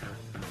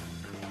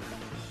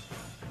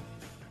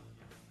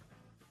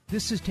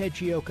 This is Ted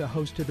Gioka,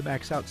 host of the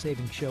Max Out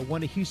Savings Show,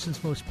 one of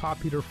Houston's most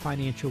popular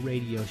financial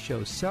radio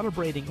shows,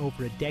 celebrating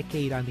over a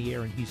decade on the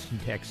air in Houston,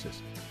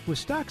 Texas. With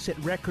stocks at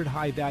record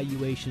high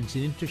valuations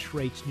and interest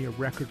rates near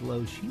record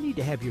lows, you need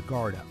to have your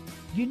guard up.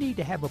 You need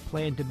to have a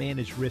plan to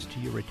manage risk to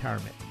your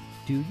retirement.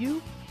 Do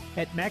you?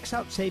 At Max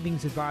Out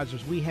Savings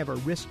Advisors, we have a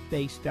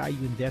risk-based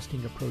value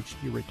investing approach to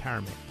your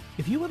retirement.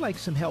 If you would like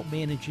some help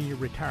managing your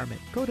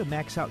retirement, go to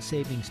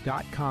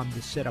maxoutsavings.com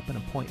to set up an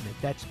appointment.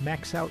 That's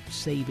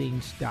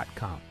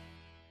maxoutsavings.com.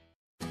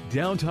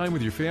 Downtime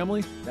with your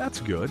family? That's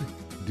good.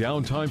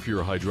 Downtime for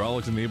your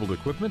hydraulics-enabled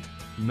equipment?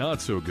 Not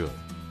so good.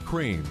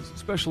 Cranes,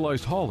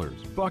 specialized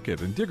haulers,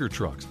 bucket, and digger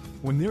trucks.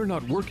 When they're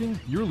not working,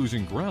 you're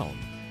losing ground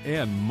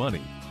and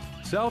money.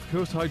 South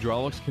Coast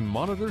Hydraulics can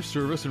monitor,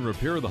 service, and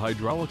repair the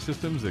hydraulic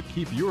systems that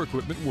keep your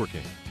equipment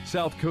working.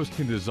 South Coast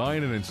can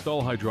design and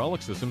install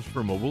hydraulic systems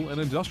for mobile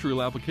and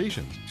industrial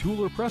applications,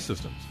 tool or press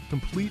systems,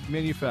 complete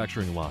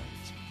manufacturing lines.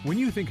 When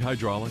you think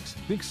hydraulics,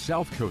 think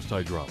South Coast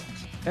Hydraulics.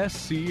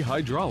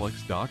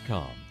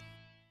 schydraulics.com.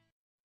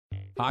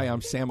 Hi,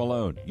 I'm Sam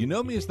Malone. You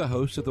know me as the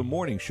host of the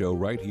morning show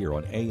right here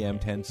on AM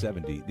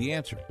 1070, The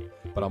Answer.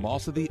 But I'm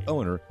also the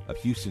owner of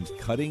Houston's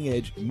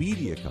cutting-edge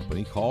media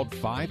company called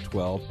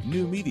 512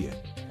 New Media.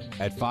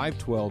 At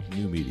 512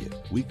 New Media,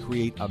 we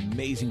create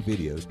amazing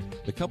videos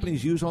the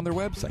companies use on their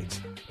websites,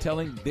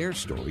 telling their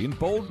story in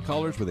bold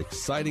colors with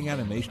exciting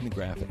animation and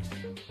graphics.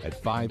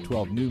 At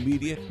 512 New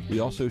Media,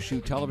 we also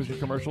shoot television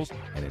commercials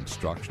and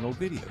instructional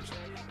videos.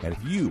 And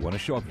if you want to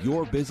show off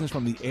your business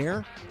from the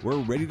air, we're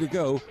ready to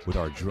go with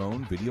our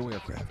drone video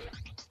aircraft.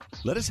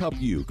 Let us help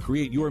you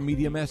create your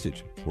media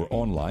message. We're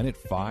online at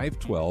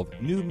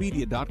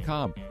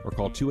 512newmedia.com or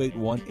call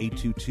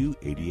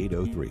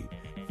 281-822-8803.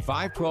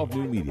 512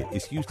 New Media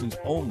is Houston's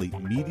only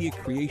media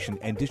creation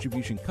and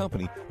distribution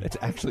company that's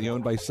actually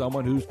owned by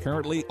someone who's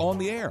currently on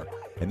the air.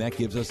 And that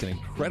gives us an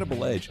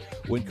incredible edge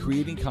when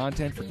creating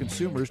content for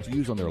consumers to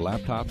use on their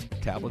laptops,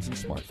 tablets, and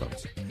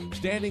smartphones.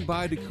 Standing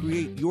by to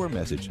create your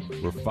message,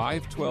 we're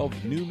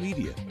 512 New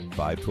Media,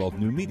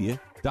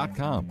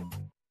 512newmedia.com.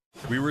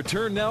 We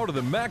return now to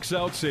the Max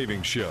Out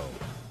Savings Show.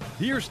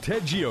 Here's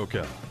Ted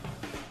Gioka.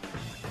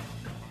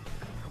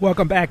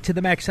 Welcome back to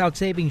the Max Out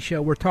Savings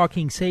Show. We're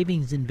talking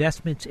savings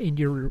investments in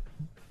your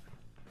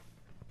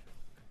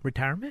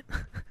retirement.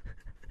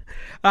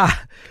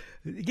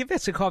 Give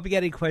us a call if you got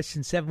any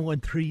questions,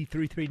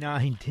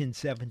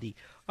 713-339-1070.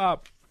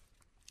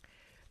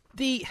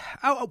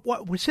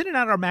 We're sending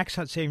out our Max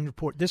Out Savings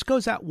Report. This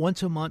goes out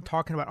once a month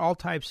talking about all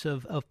types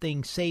of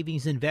things,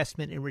 savings,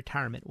 investment, and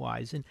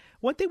retirement-wise. And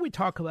one thing we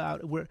talk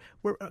about, we're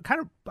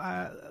kind of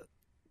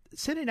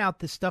sending out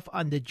this stuff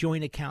on the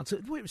joint accounts.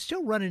 We're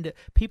still running into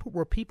people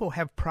where people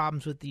have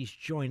problems with these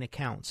joint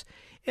accounts.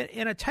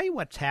 And I tell you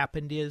what's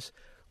happened is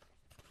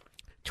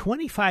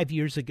 25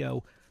 years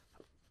ago,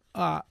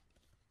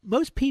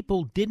 most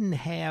people didn't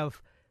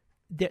have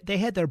 – they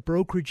had their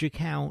brokerage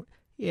account,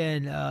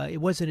 and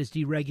it wasn't as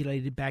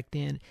deregulated back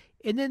then.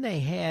 And then they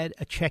had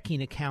a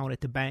checking account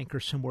at the bank or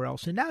somewhere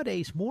else. And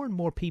nowadays, more and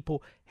more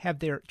people have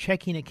their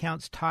checking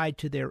accounts tied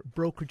to their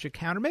brokerage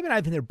account, or maybe not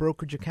even their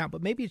brokerage account,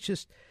 but maybe it's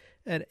just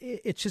an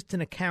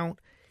account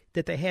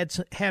that they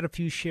had a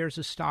few shares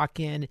of stock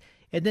in,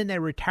 and then they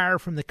retire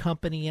from the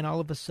company, and all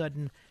of a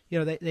sudden,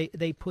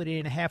 they put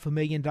in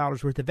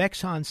 $500,000 worth of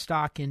Exxon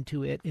stock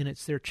into it, and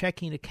it's their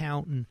checking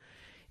account,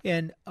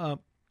 and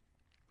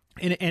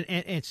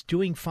it's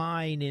doing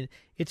fine, and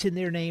it's in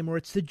their name, or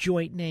it's the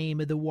joint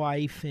name of the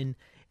wife, and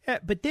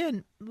but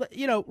then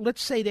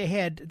let's say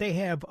they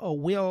have a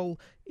will,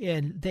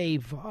 and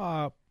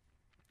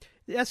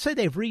let's say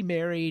they've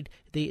remarried,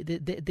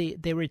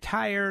 they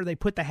retire, they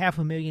put the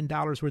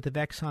 $500,000 worth of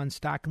Exxon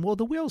stock, and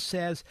the will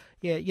says,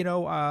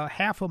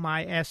 half of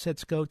my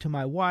assets go to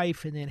my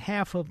wife, and then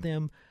half of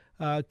them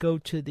go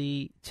to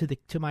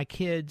my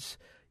kids,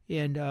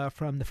 and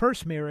from the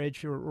first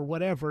marriage or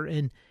whatever,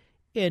 and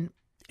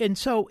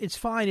so it's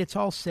fine, it's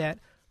all set.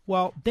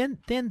 Well, then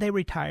they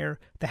retire.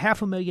 The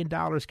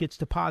 $500,000 gets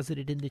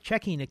deposited in the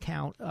checking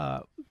account.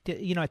 At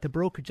the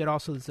brokerage, that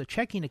also is a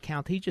checking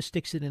account. He just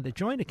sticks it in the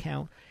joint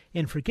account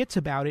and forgets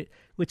about it.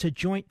 It's a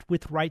joint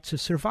with rights of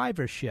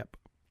survivorship.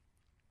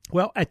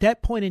 Well, at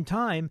that point in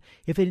time,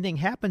 if anything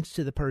happens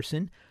to the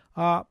person,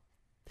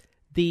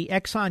 the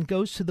Exxon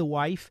goes to the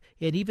wife,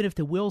 and even if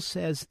the will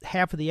says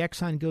half of the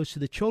Exxon goes to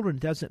the children,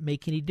 it doesn't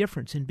make any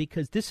difference. And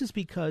because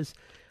the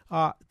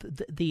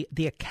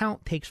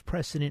account takes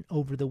precedent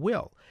over the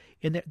will,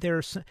 and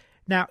there's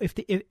now if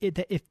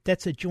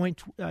that's a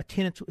joint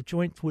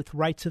joint with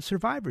rights of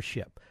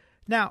survivorship.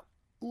 Now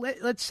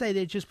let's say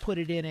they just put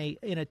it in a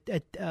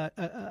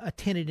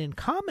tenant in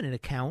common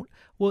account.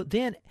 Well,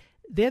 then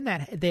then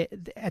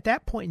at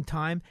that point in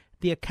time,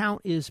 the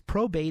account is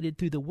probated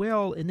through the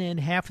will, and then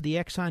half of the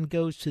Exxon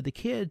goes to the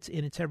kids,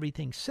 and it's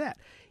everything set.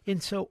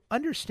 And so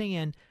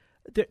understand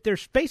that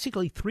there's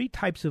basically three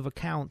types of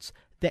accounts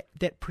that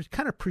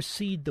kind of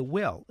precede the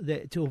will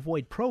to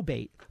avoid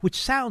probate, which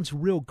sounds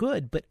real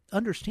good, but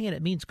understand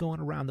it means going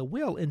around the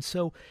will. And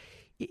so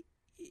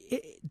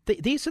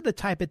these are the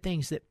type of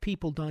things that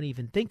people don't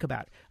even think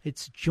about.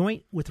 It's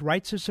joint with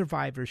rights of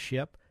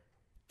survivorship,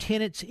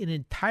 tenants in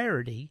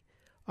entirety,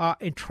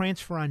 and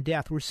transfer on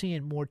death. We're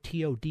seeing more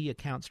TOD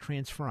accounts,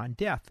 transfer on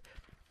death.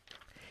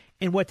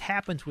 And what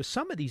happens with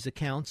some of these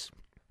accounts,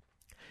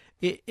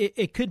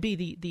 it could be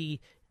the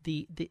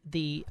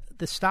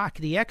stock,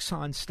 the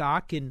Exxon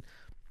stock, and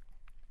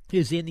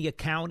is in the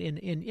account,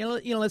 and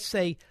let's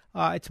say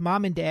it's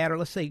mom and dad, or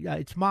let's say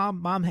it's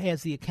mom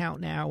has the account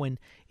now,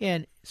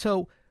 and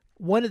so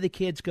one of the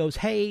kids goes,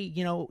 hey,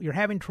 you're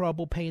having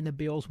trouble paying the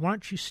bills. Why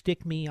don't you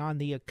stick me on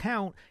the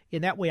account,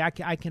 and that way I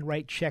can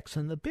write checks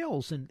on the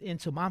bills.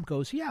 And so mom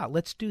goes, yeah,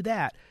 let's do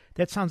that.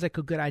 That sounds like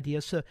a good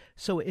idea. So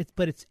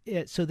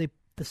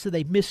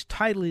they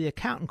mistitle the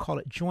account and call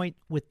it joint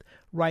with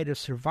right of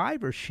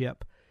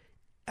survivorship.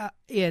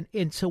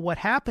 And so what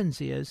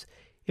happens is,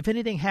 if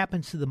anything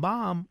happens to the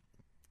mom,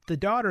 the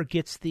daughter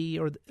gets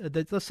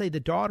let's say the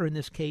daughter in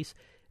this case,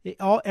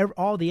 all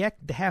the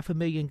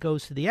 $500,000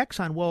 goes to the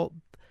Exxon. Well,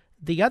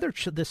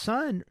 the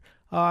son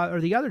or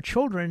the other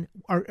children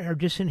are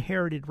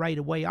disinherited right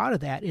away out of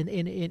that. And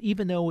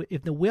even though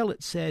if the will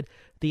it said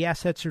the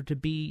assets are to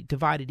be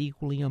divided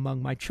equally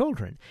among my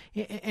children,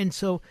 and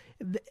so.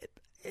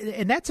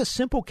 And that's a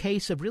simple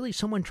case of really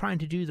someone trying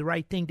to do the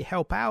right thing to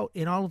help out,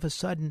 and all of a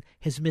sudden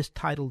has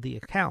mistitled the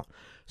account.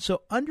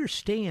 So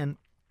understand,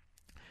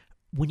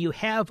 when you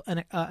have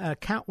an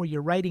account where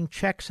you're writing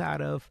checks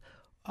out of,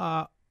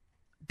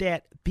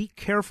 that be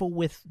careful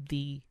with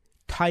the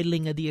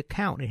titling of the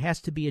account. It has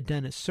to be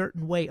done a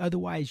certain way.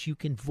 Otherwise, you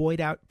can void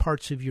out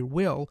parts of your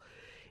will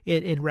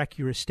and wreck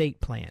your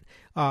estate plan.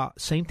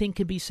 Same thing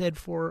can be said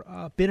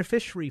for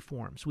beneficiary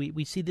forms.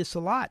 We see this a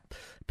lot.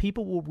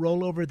 People will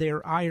roll over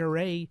their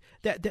IRA.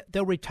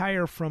 They'll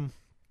retire from,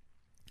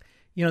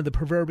 the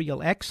proverbial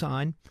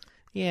Exxon,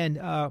 and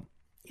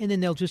then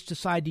they'll just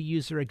decide to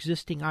use their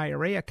existing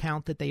IRA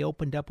account that they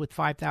opened up with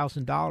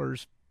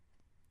 $5,000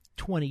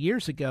 20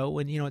 years ago,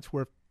 and it's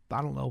worth,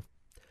 I don't know,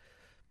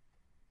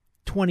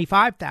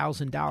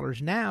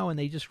 $25,000 now, and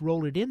they just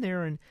rolled it in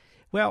there, and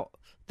well,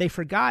 they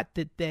forgot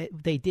that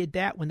they did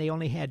that when they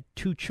only had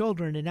 2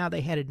 children, and now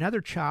they had another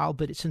child,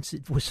 but since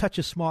it was such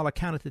a small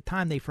account at the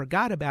time, they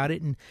forgot about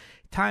it, and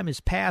time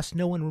has passed,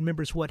 no one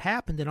remembers what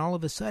happened, and all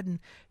of a sudden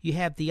you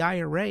have the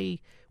IRA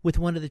with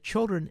one of the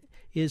children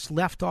is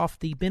left off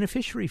the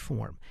beneficiary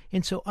form.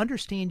 And so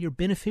understand your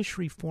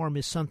beneficiary form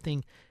is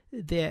something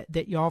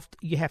that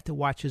you have to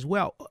watch as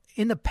well.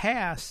 In the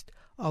past,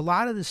 a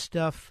lot of the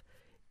stuff,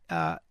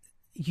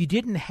 you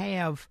didn't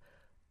have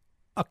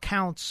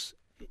accounts.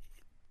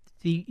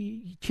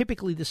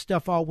 Typically the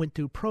stuff all went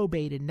through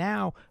probate, and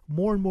now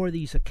more and more of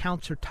these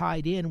accounts are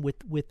tied in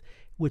with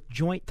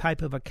joint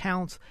type of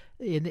accounts,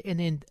 and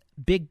then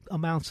big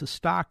amounts of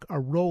stock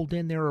are rolled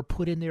in there or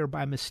put in there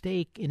by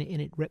mistake, and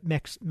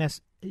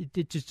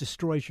it just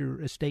destroys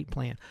your estate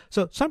plan.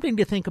 So something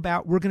to think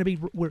about.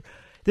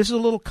 This is a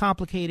little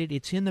complicated.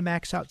 It's in the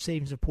Max Out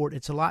Savings Report.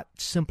 It's a lot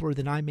simpler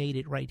than I made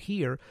it right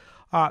here.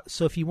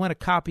 So if you want to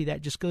copy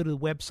that, just go to the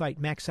website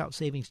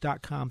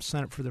maxoutsavings.com,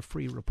 sign up for the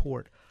free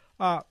report.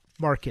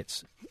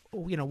 Markets,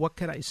 what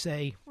could I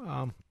say?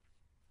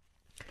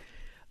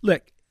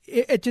 Look,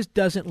 it just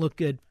doesn't look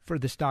good for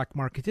the stock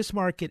market. This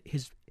market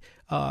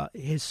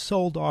has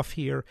sold off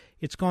here.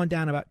 It's gone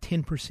down about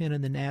 10%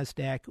 in the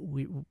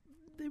NASDAQ.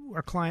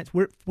 Our clients,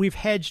 we've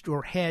hedged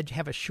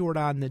have a short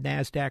on the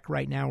NASDAQ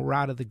right now. We're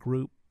out of the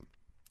group.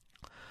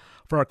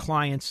 For our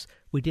clients,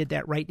 we did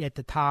that right at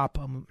the top.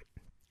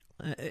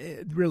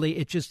 Really,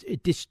 it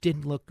just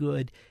didn't look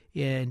good,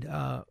 and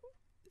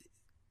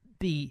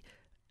the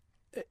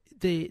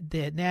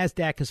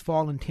NASDAQ has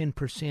fallen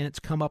 10%. It's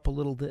come up a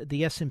little.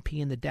 The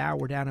S&P and the Dow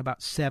were down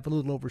about 7, a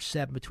little over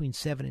 7, between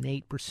 7 and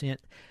 8%.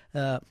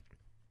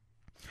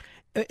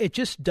 It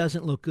just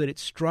doesn't look good.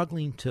 It's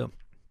struggling to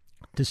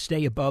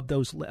stay above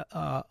those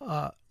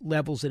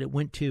levels that it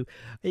went to.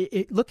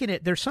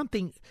 There's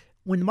something,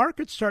 when the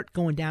markets start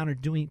going down or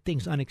doing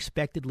things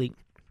unexpectedly,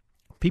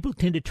 people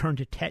tend to turn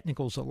to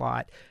technicals a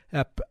lot.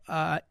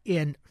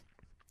 And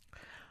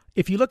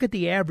if you look at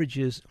the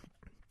averages,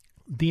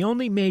 the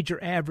only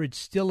major average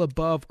still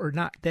above or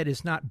not that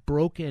is not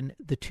broken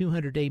the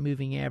 200-day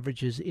moving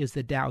averages is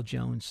the Dow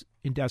Jones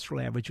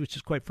Industrial Average, which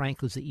is quite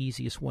frankly is the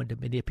easiest one to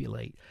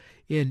manipulate.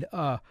 And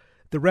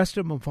the rest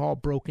of them have all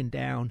broken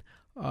down.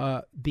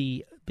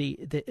 The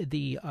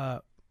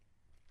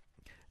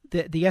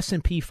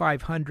S&P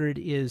 500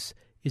 is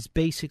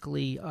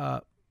basically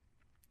that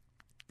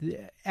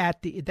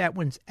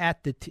one's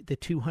at the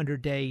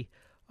 200-day.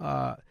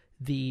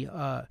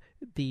 The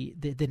The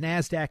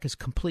NASDAQ is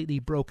completely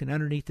broken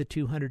underneath the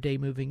 200-day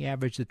moving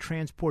average. The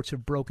transports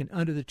have broken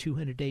under the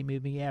 200-day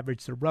moving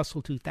average. The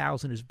Russell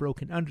 2000 is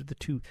broken under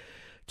the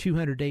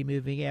 200-day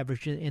moving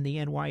average, and the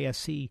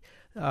NYSE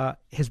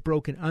has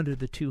broken under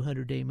the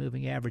 200-day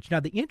moving average. Now,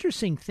 the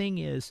interesting thing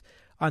is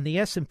on the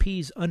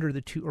S&Ps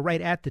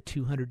right at the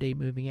 200-day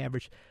moving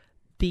average,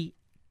 the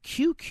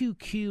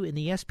QQQ and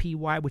the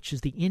SPY, which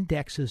is the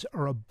indexes,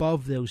 are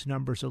above those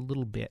numbers a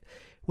little bit,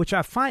 which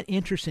I find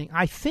interesting.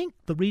 I think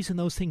the reason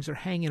those things are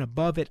hanging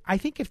above it, I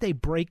think if they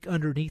break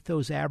underneath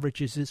those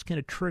averages, it's going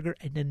to trigger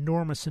an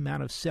enormous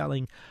amount of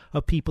selling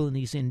of people in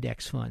these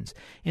index funds.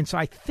 And so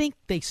I think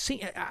they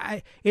see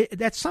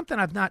that's something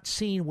I've not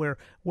seen where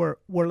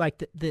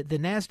like the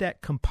NASDAQ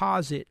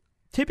composite.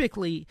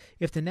 Typically,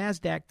 if the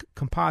NASDAQ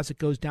composite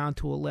goes down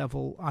to a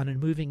level on a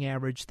moving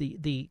average,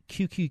 the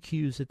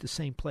QQQ is at the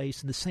same place,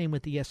 and the same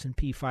with the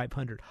S&P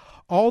 500.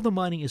 All the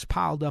money is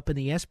piled up in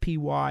the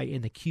SPY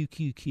and the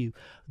QQQ.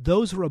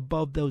 Those are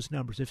above those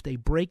numbers. If they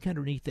break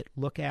underneath it,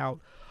 look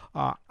out.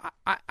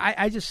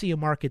 I just see a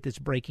market that's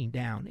breaking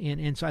down,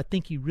 and so I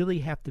think you really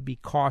have to be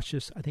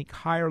cautious. I think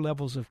higher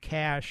levels of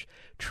cash,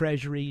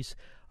 treasuries,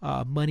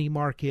 money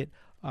market,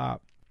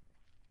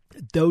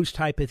 those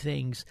type of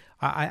things,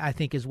 I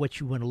think, is what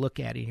you want to look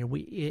at in here.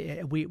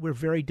 We're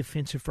very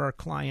defensive for our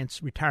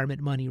clients' retirement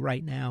money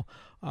right now.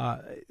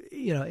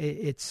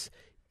 It's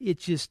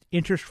just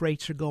interest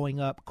rates are going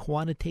up,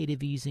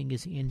 quantitative easing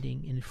is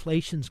ending,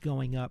 inflation's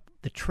going up.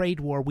 The trade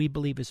war, we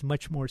believe, is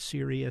much more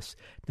serious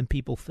than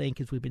people think,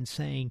 as we've been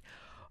saying.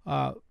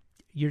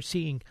 You're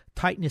seeing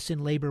tightness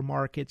in labor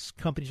markets.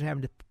 Companies are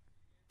having to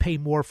pay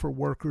more for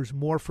workers,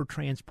 more for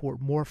transport,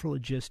 more for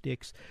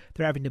logistics.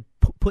 They're having to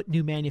put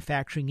new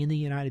manufacturing in the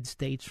United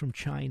States from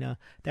China.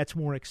 That's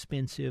more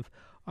expensive.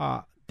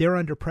 They're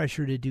under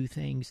pressure to do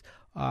things.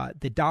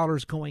 The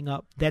dollar's going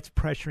up. That's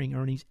pressuring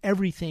earnings.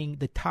 Everything,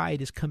 the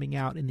tide is coming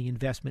out in the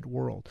investment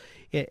world.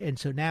 And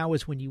so now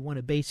is when you want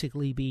to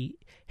basically be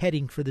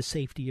heading for the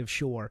safety of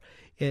shore.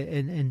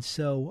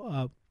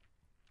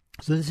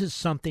 So this is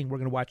something we're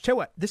going to watch. Tell you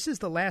what, this is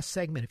the last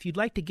segment. If you'd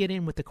like to get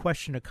in with a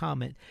question or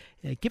comment,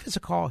 give us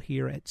a call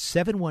here at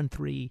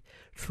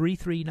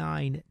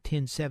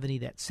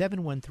 713-339-1070. That's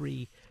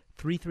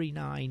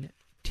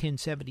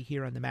 713-339-1070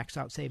 here on the Max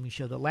Out Savings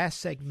Show, the last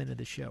segment of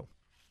the show.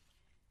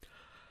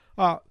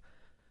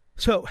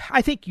 So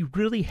I think you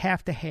really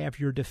have to have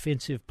your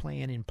defensive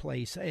plan in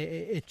place.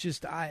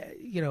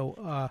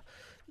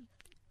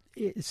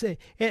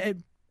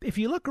 If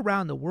you look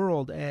around the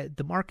world,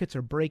 the markets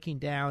are breaking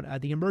down.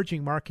 The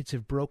emerging markets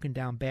have broken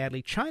down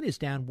badly. China's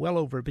down well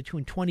over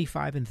between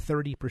 25 and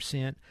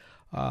 30%.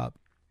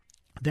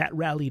 That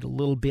rallied a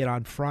little bit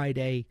on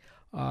Friday.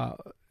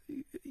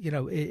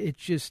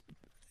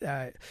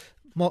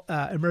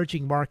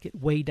 Emerging market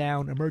way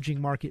down,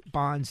 emerging market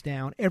bonds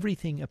down.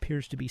 Everything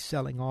appears to be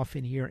selling off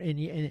in here.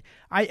 And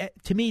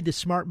to me, the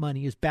smart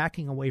money is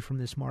backing away from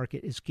this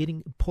market, is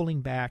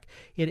pulling back,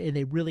 and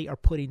they really are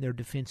putting their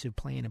defensive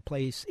plan in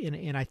place.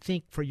 And I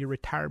think for your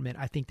retirement,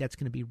 I think that's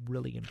going to be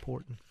really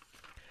important.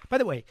 By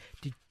the way,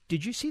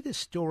 did you see this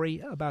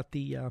story about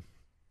the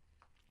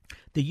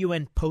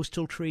UN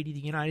Postal Treaty the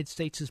United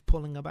States is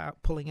pulling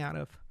out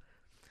of?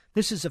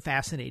 This is a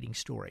fascinating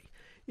story.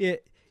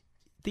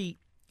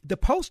 The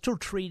Postal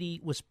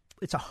Treaty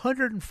it's a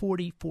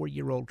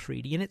 144-year-old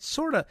treaty, and it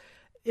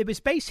was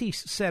basically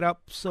set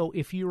up so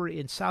if you were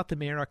in South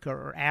America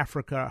or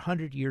Africa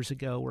 100 years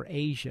ago or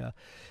Asia,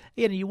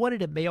 and you wanted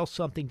to mail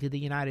something to the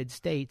United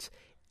States,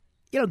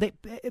 they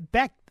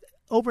back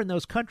over in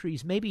those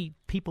countries, maybe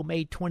people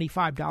made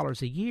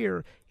 $25 a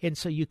year, and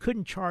so you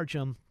couldn't charge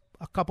them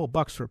a couple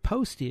bucks for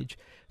postage,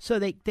 so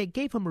they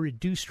gave them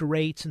reduced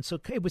rates, and so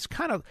it was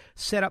kind of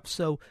set up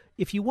so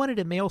if you wanted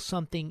to mail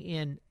something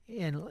in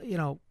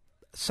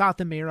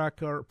South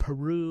America or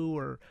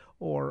Peru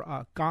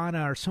or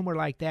Ghana or somewhere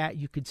like that,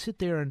 you could sit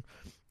there and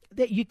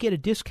you get a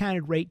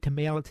discounted rate to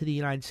mail it to the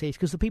United States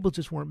because the people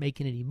just weren't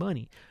making any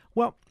money.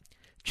 Well,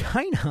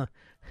 China,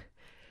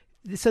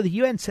 so the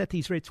UN set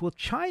these rates. Well,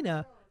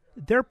 China,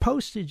 their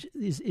postage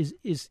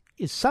is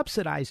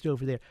subsidized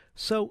over there,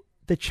 so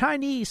the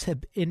Chinese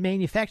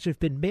manufacturers have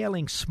been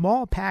mailing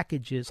small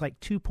packages like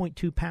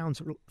 2.2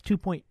 pounds or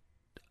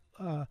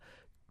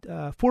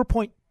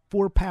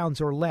 4.4 pounds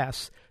or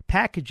less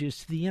packages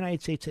to the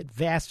United States at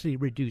vastly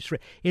reduced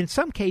rate. In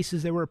some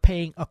cases, they were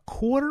paying a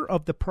quarter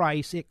of the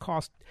price it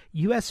cost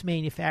U.S.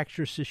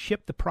 manufacturers to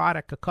ship the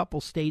product a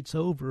couple states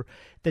over.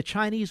 The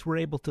Chinese were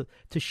able to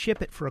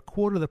ship it for a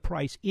quarter of the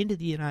price into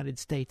the United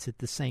States at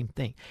the same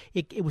thing.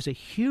 It was a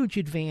huge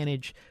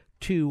advantage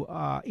to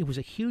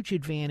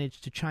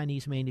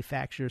Chinese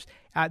manufacturers.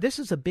 This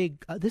is a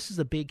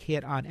big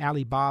hit on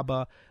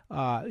Alibaba,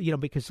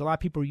 because a lot of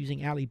people are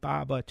using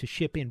Alibaba to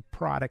ship in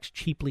products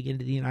cheaply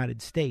into the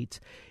United States,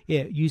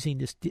 using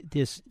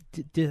this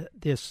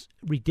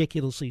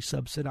ridiculously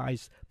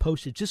subsidized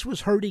postage. This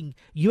was hurting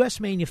U.S.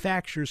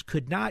 manufacturers.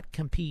 Could not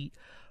compete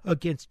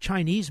against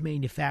Chinese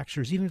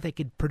manufacturers, even if they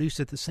could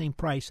produce at the same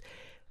price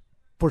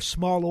for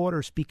small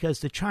orders, because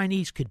the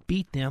Chinese could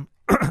beat them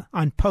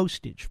on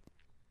postage.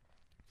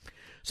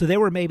 So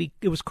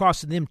it was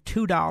costing them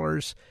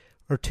 $2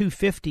 or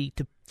 $2.50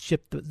 to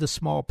ship the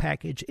small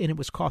package, and it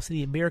was costing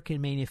the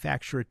American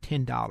manufacturer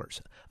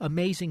 $10.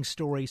 Amazing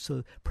story.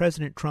 So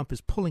President Trump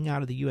is pulling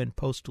out of the UN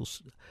Postal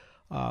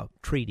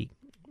Treaty.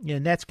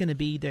 And that's going to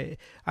be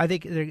I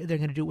think they're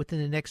going to do it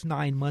within the next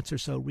 9 months or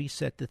so,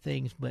 reset the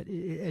things. But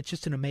it's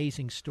just an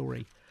amazing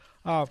story.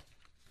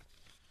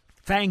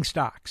 FANG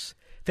stocks: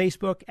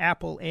 Facebook,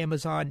 Apple,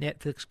 Amazon,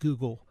 Netflix,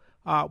 Google.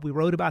 We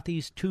wrote about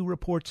these 2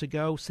 reports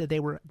ago, said they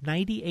were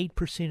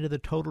 98% of the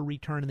total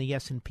return in the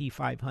S&P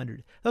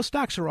 500. Those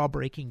stocks are all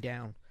breaking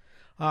down.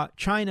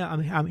 China,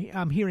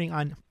 I'm hearing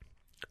on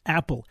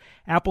Apple.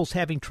 Apple's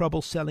having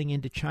trouble selling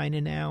into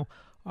China now.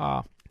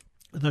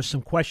 There's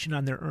some question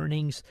on their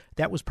earnings.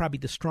 That was probably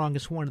the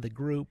strongest one of the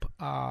group.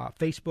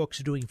 Facebook's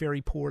doing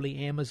very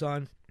poorly.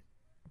 Amazon,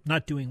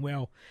 not doing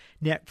well.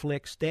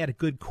 Netflix, they had a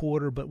good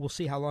quarter, but we'll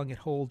see how long it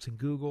holds. And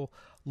Google,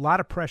 a lot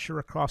of pressure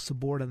across the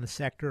board on the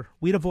sector.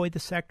 We'd avoid the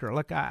sector.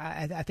 Look,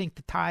 I think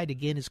the tide,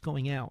 again, is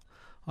going out.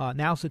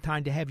 Now's the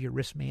time to have your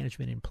risk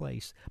management in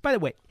place. By the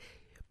way,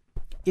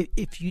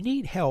 if you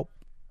need help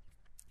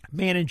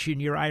managing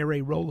your IRA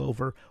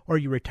rollover or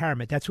your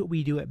retirement, that's what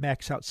we do at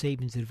Max Out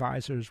Savings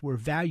Advisors. We're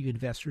value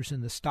investors in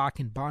the stock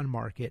and bond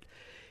market,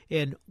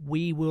 and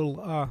we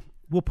will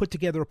we'll put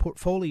together a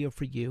portfolio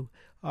for you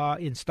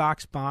in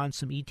stocks, bonds,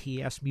 some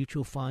ETFs,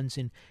 mutual funds,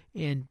 and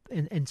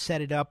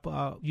set it up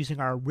using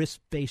our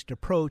risk-based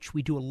approach.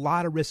 We do a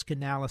lot of risk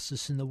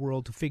analysis in the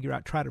world to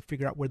try to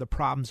figure out where the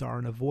problems are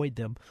and avoid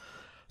them.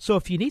 So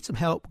if you need some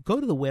help, go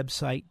to the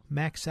website,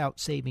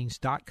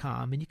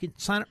 maxoutsavings.com, and you can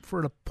sign up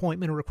for an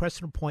appointment or request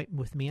an appointment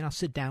with me, and I'll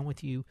sit down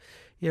with you.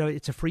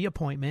 It's a free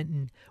appointment,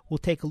 and we'll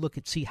take a look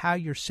and see how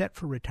you're set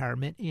for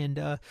retirement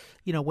and,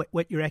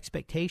 what your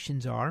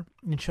expectations are,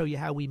 and show you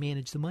how we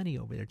manage the money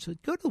over there. So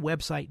go to the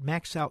website,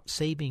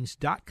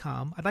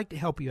 maxoutsavings.com. I'd like to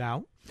help you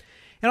out.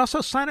 And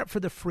also sign up for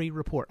the free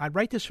report. I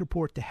write this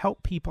report to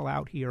help people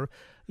out here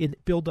and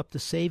build up the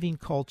saving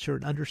culture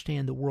and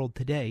understand the world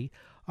today.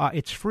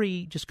 It's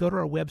free. Just go to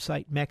our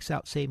website,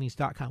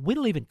 maxoutsavings.com. We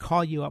don't even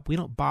call you up. We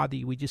don't bother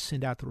you. We just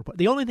send out the report.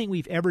 The only thing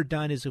we've ever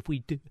done is if we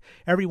do,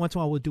 every once in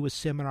a while we'll do a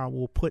seminar.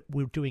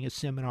 We're doing a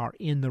seminar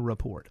in the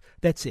report.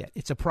 That's it.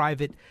 It's a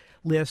private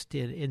list,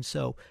 and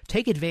so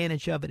take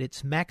advantage of it.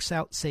 It's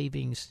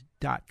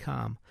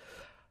maxoutsavings.com.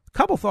 A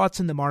couple thoughts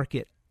in the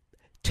market.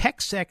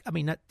 Tech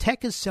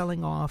is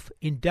selling off.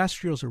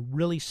 Industrials are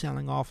really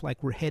selling off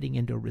like we're heading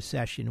into a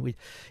recession.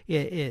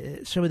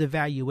 Some of the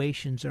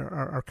valuations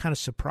are kind of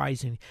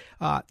surprising.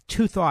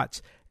 2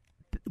 thoughts.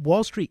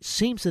 Wall Street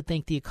seems to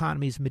think the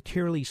economy is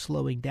materially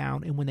slowing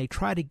down, and when they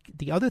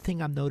the other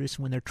thing I've noticed,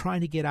 when they're trying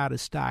to get out of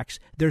stocks,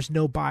 there's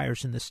no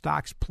buyers, and the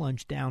stocks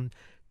plunge down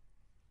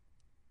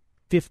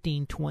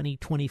 15, 20,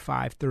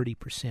 25,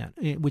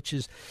 30%, which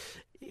is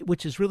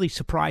really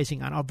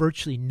surprising on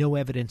virtually no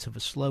evidence of a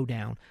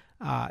slowdown.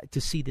 To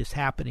see this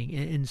happening.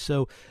 And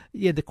so,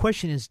 the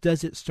question is,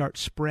 does it start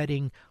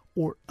spreading?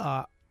 Or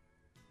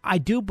I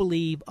do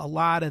believe a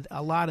lot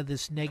of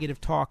this negative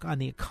talk on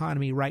the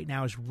economy right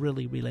now is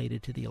really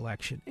related to the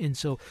election. And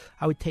so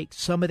I would take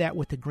some of that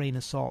with a grain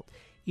of salt.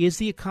 Is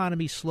the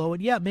economy slowing?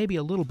 Yeah, maybe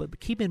a little bit,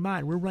 but keep in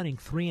mind we're running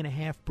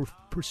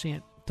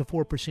 3.5% to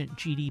 4%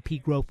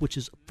 GDP growth, which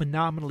is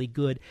phenomenally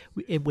good.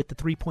 With the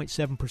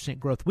 3.7%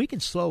 growth, we can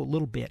slow a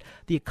little bit.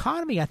 The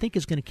economy, I think,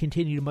 is going to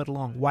continue to muddle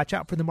along. Watch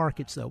out for the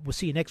markets, though. We'll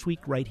see you next week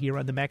right here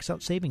on the Max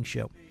Out Savings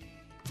Show.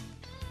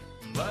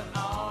 But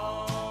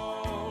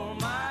all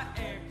my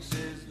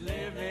exes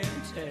live in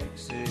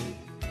Texas,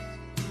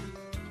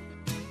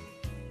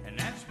 and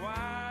that's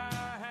why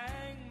I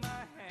hang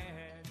my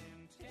hat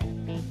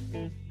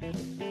in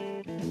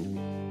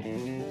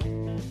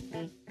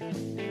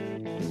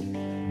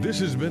This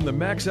has been the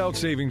Max Out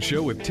Savings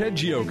Show with Ted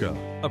Gioka,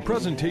 a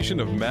presentation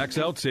of Max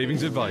Out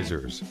Savings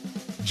Advisors.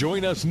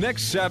 Join us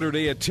next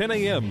Saturday at 10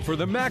 a.m. for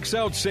the Max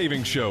Out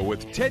Savings Show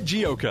with Ted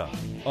Gioka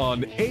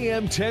on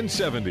AM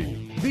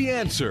 1070. The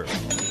Answer.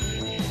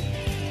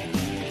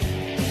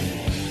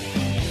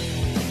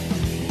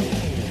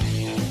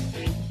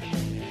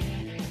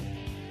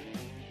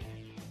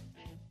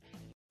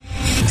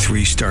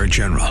 Three-star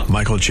General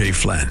Michael J.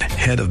 Flynn,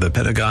 head of the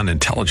Pentagon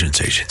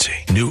Intelligence Agency,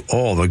 knew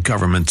all the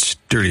government's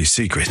dirty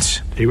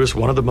secrets. He was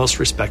one of the most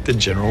respected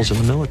generals in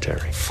the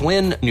military.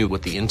 Flynn knew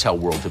what the intel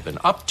world had been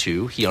up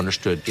to. He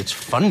understood its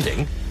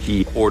funding.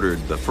 He ordered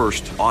the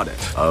first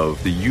audit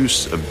of the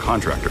use of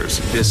contractors.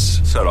 This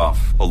set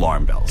off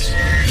alarm bells.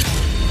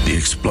 The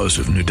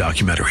explosive new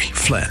documentary,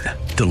 Flynn,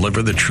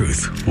 Deliver the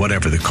Truth,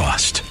 Whatever the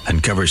Cost,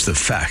 uncovers the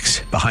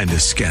facts behind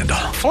this scandal.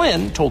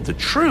 Flynn told the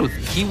truth.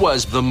 He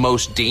was the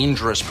most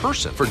dangerous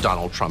person for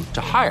Donald Trump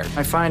to hire.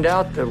 I find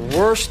out the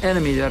worst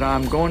enemy that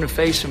I'm going to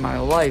face in my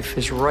life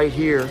is right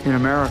here in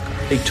America.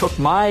 They took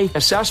my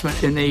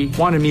assessment and they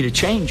wanted me to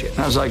change it. And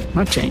I was like, I'm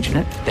not changing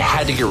it. They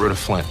had to get rid of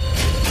Flynn.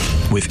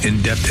 With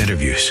in-depth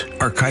interviews,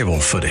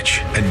 archival footage,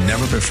 and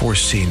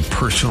never-before-seen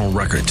personal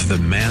records of the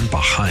man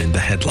behind the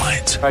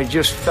headlines. I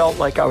just felt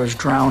like I was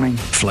drowning.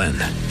 Flynn,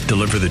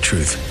 deliver the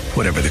truth,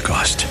 whatever the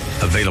cost.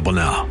 Available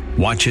now.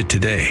 Watch it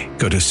today.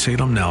 Go to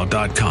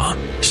salemnow.com.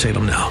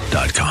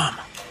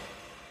 salemnow.com.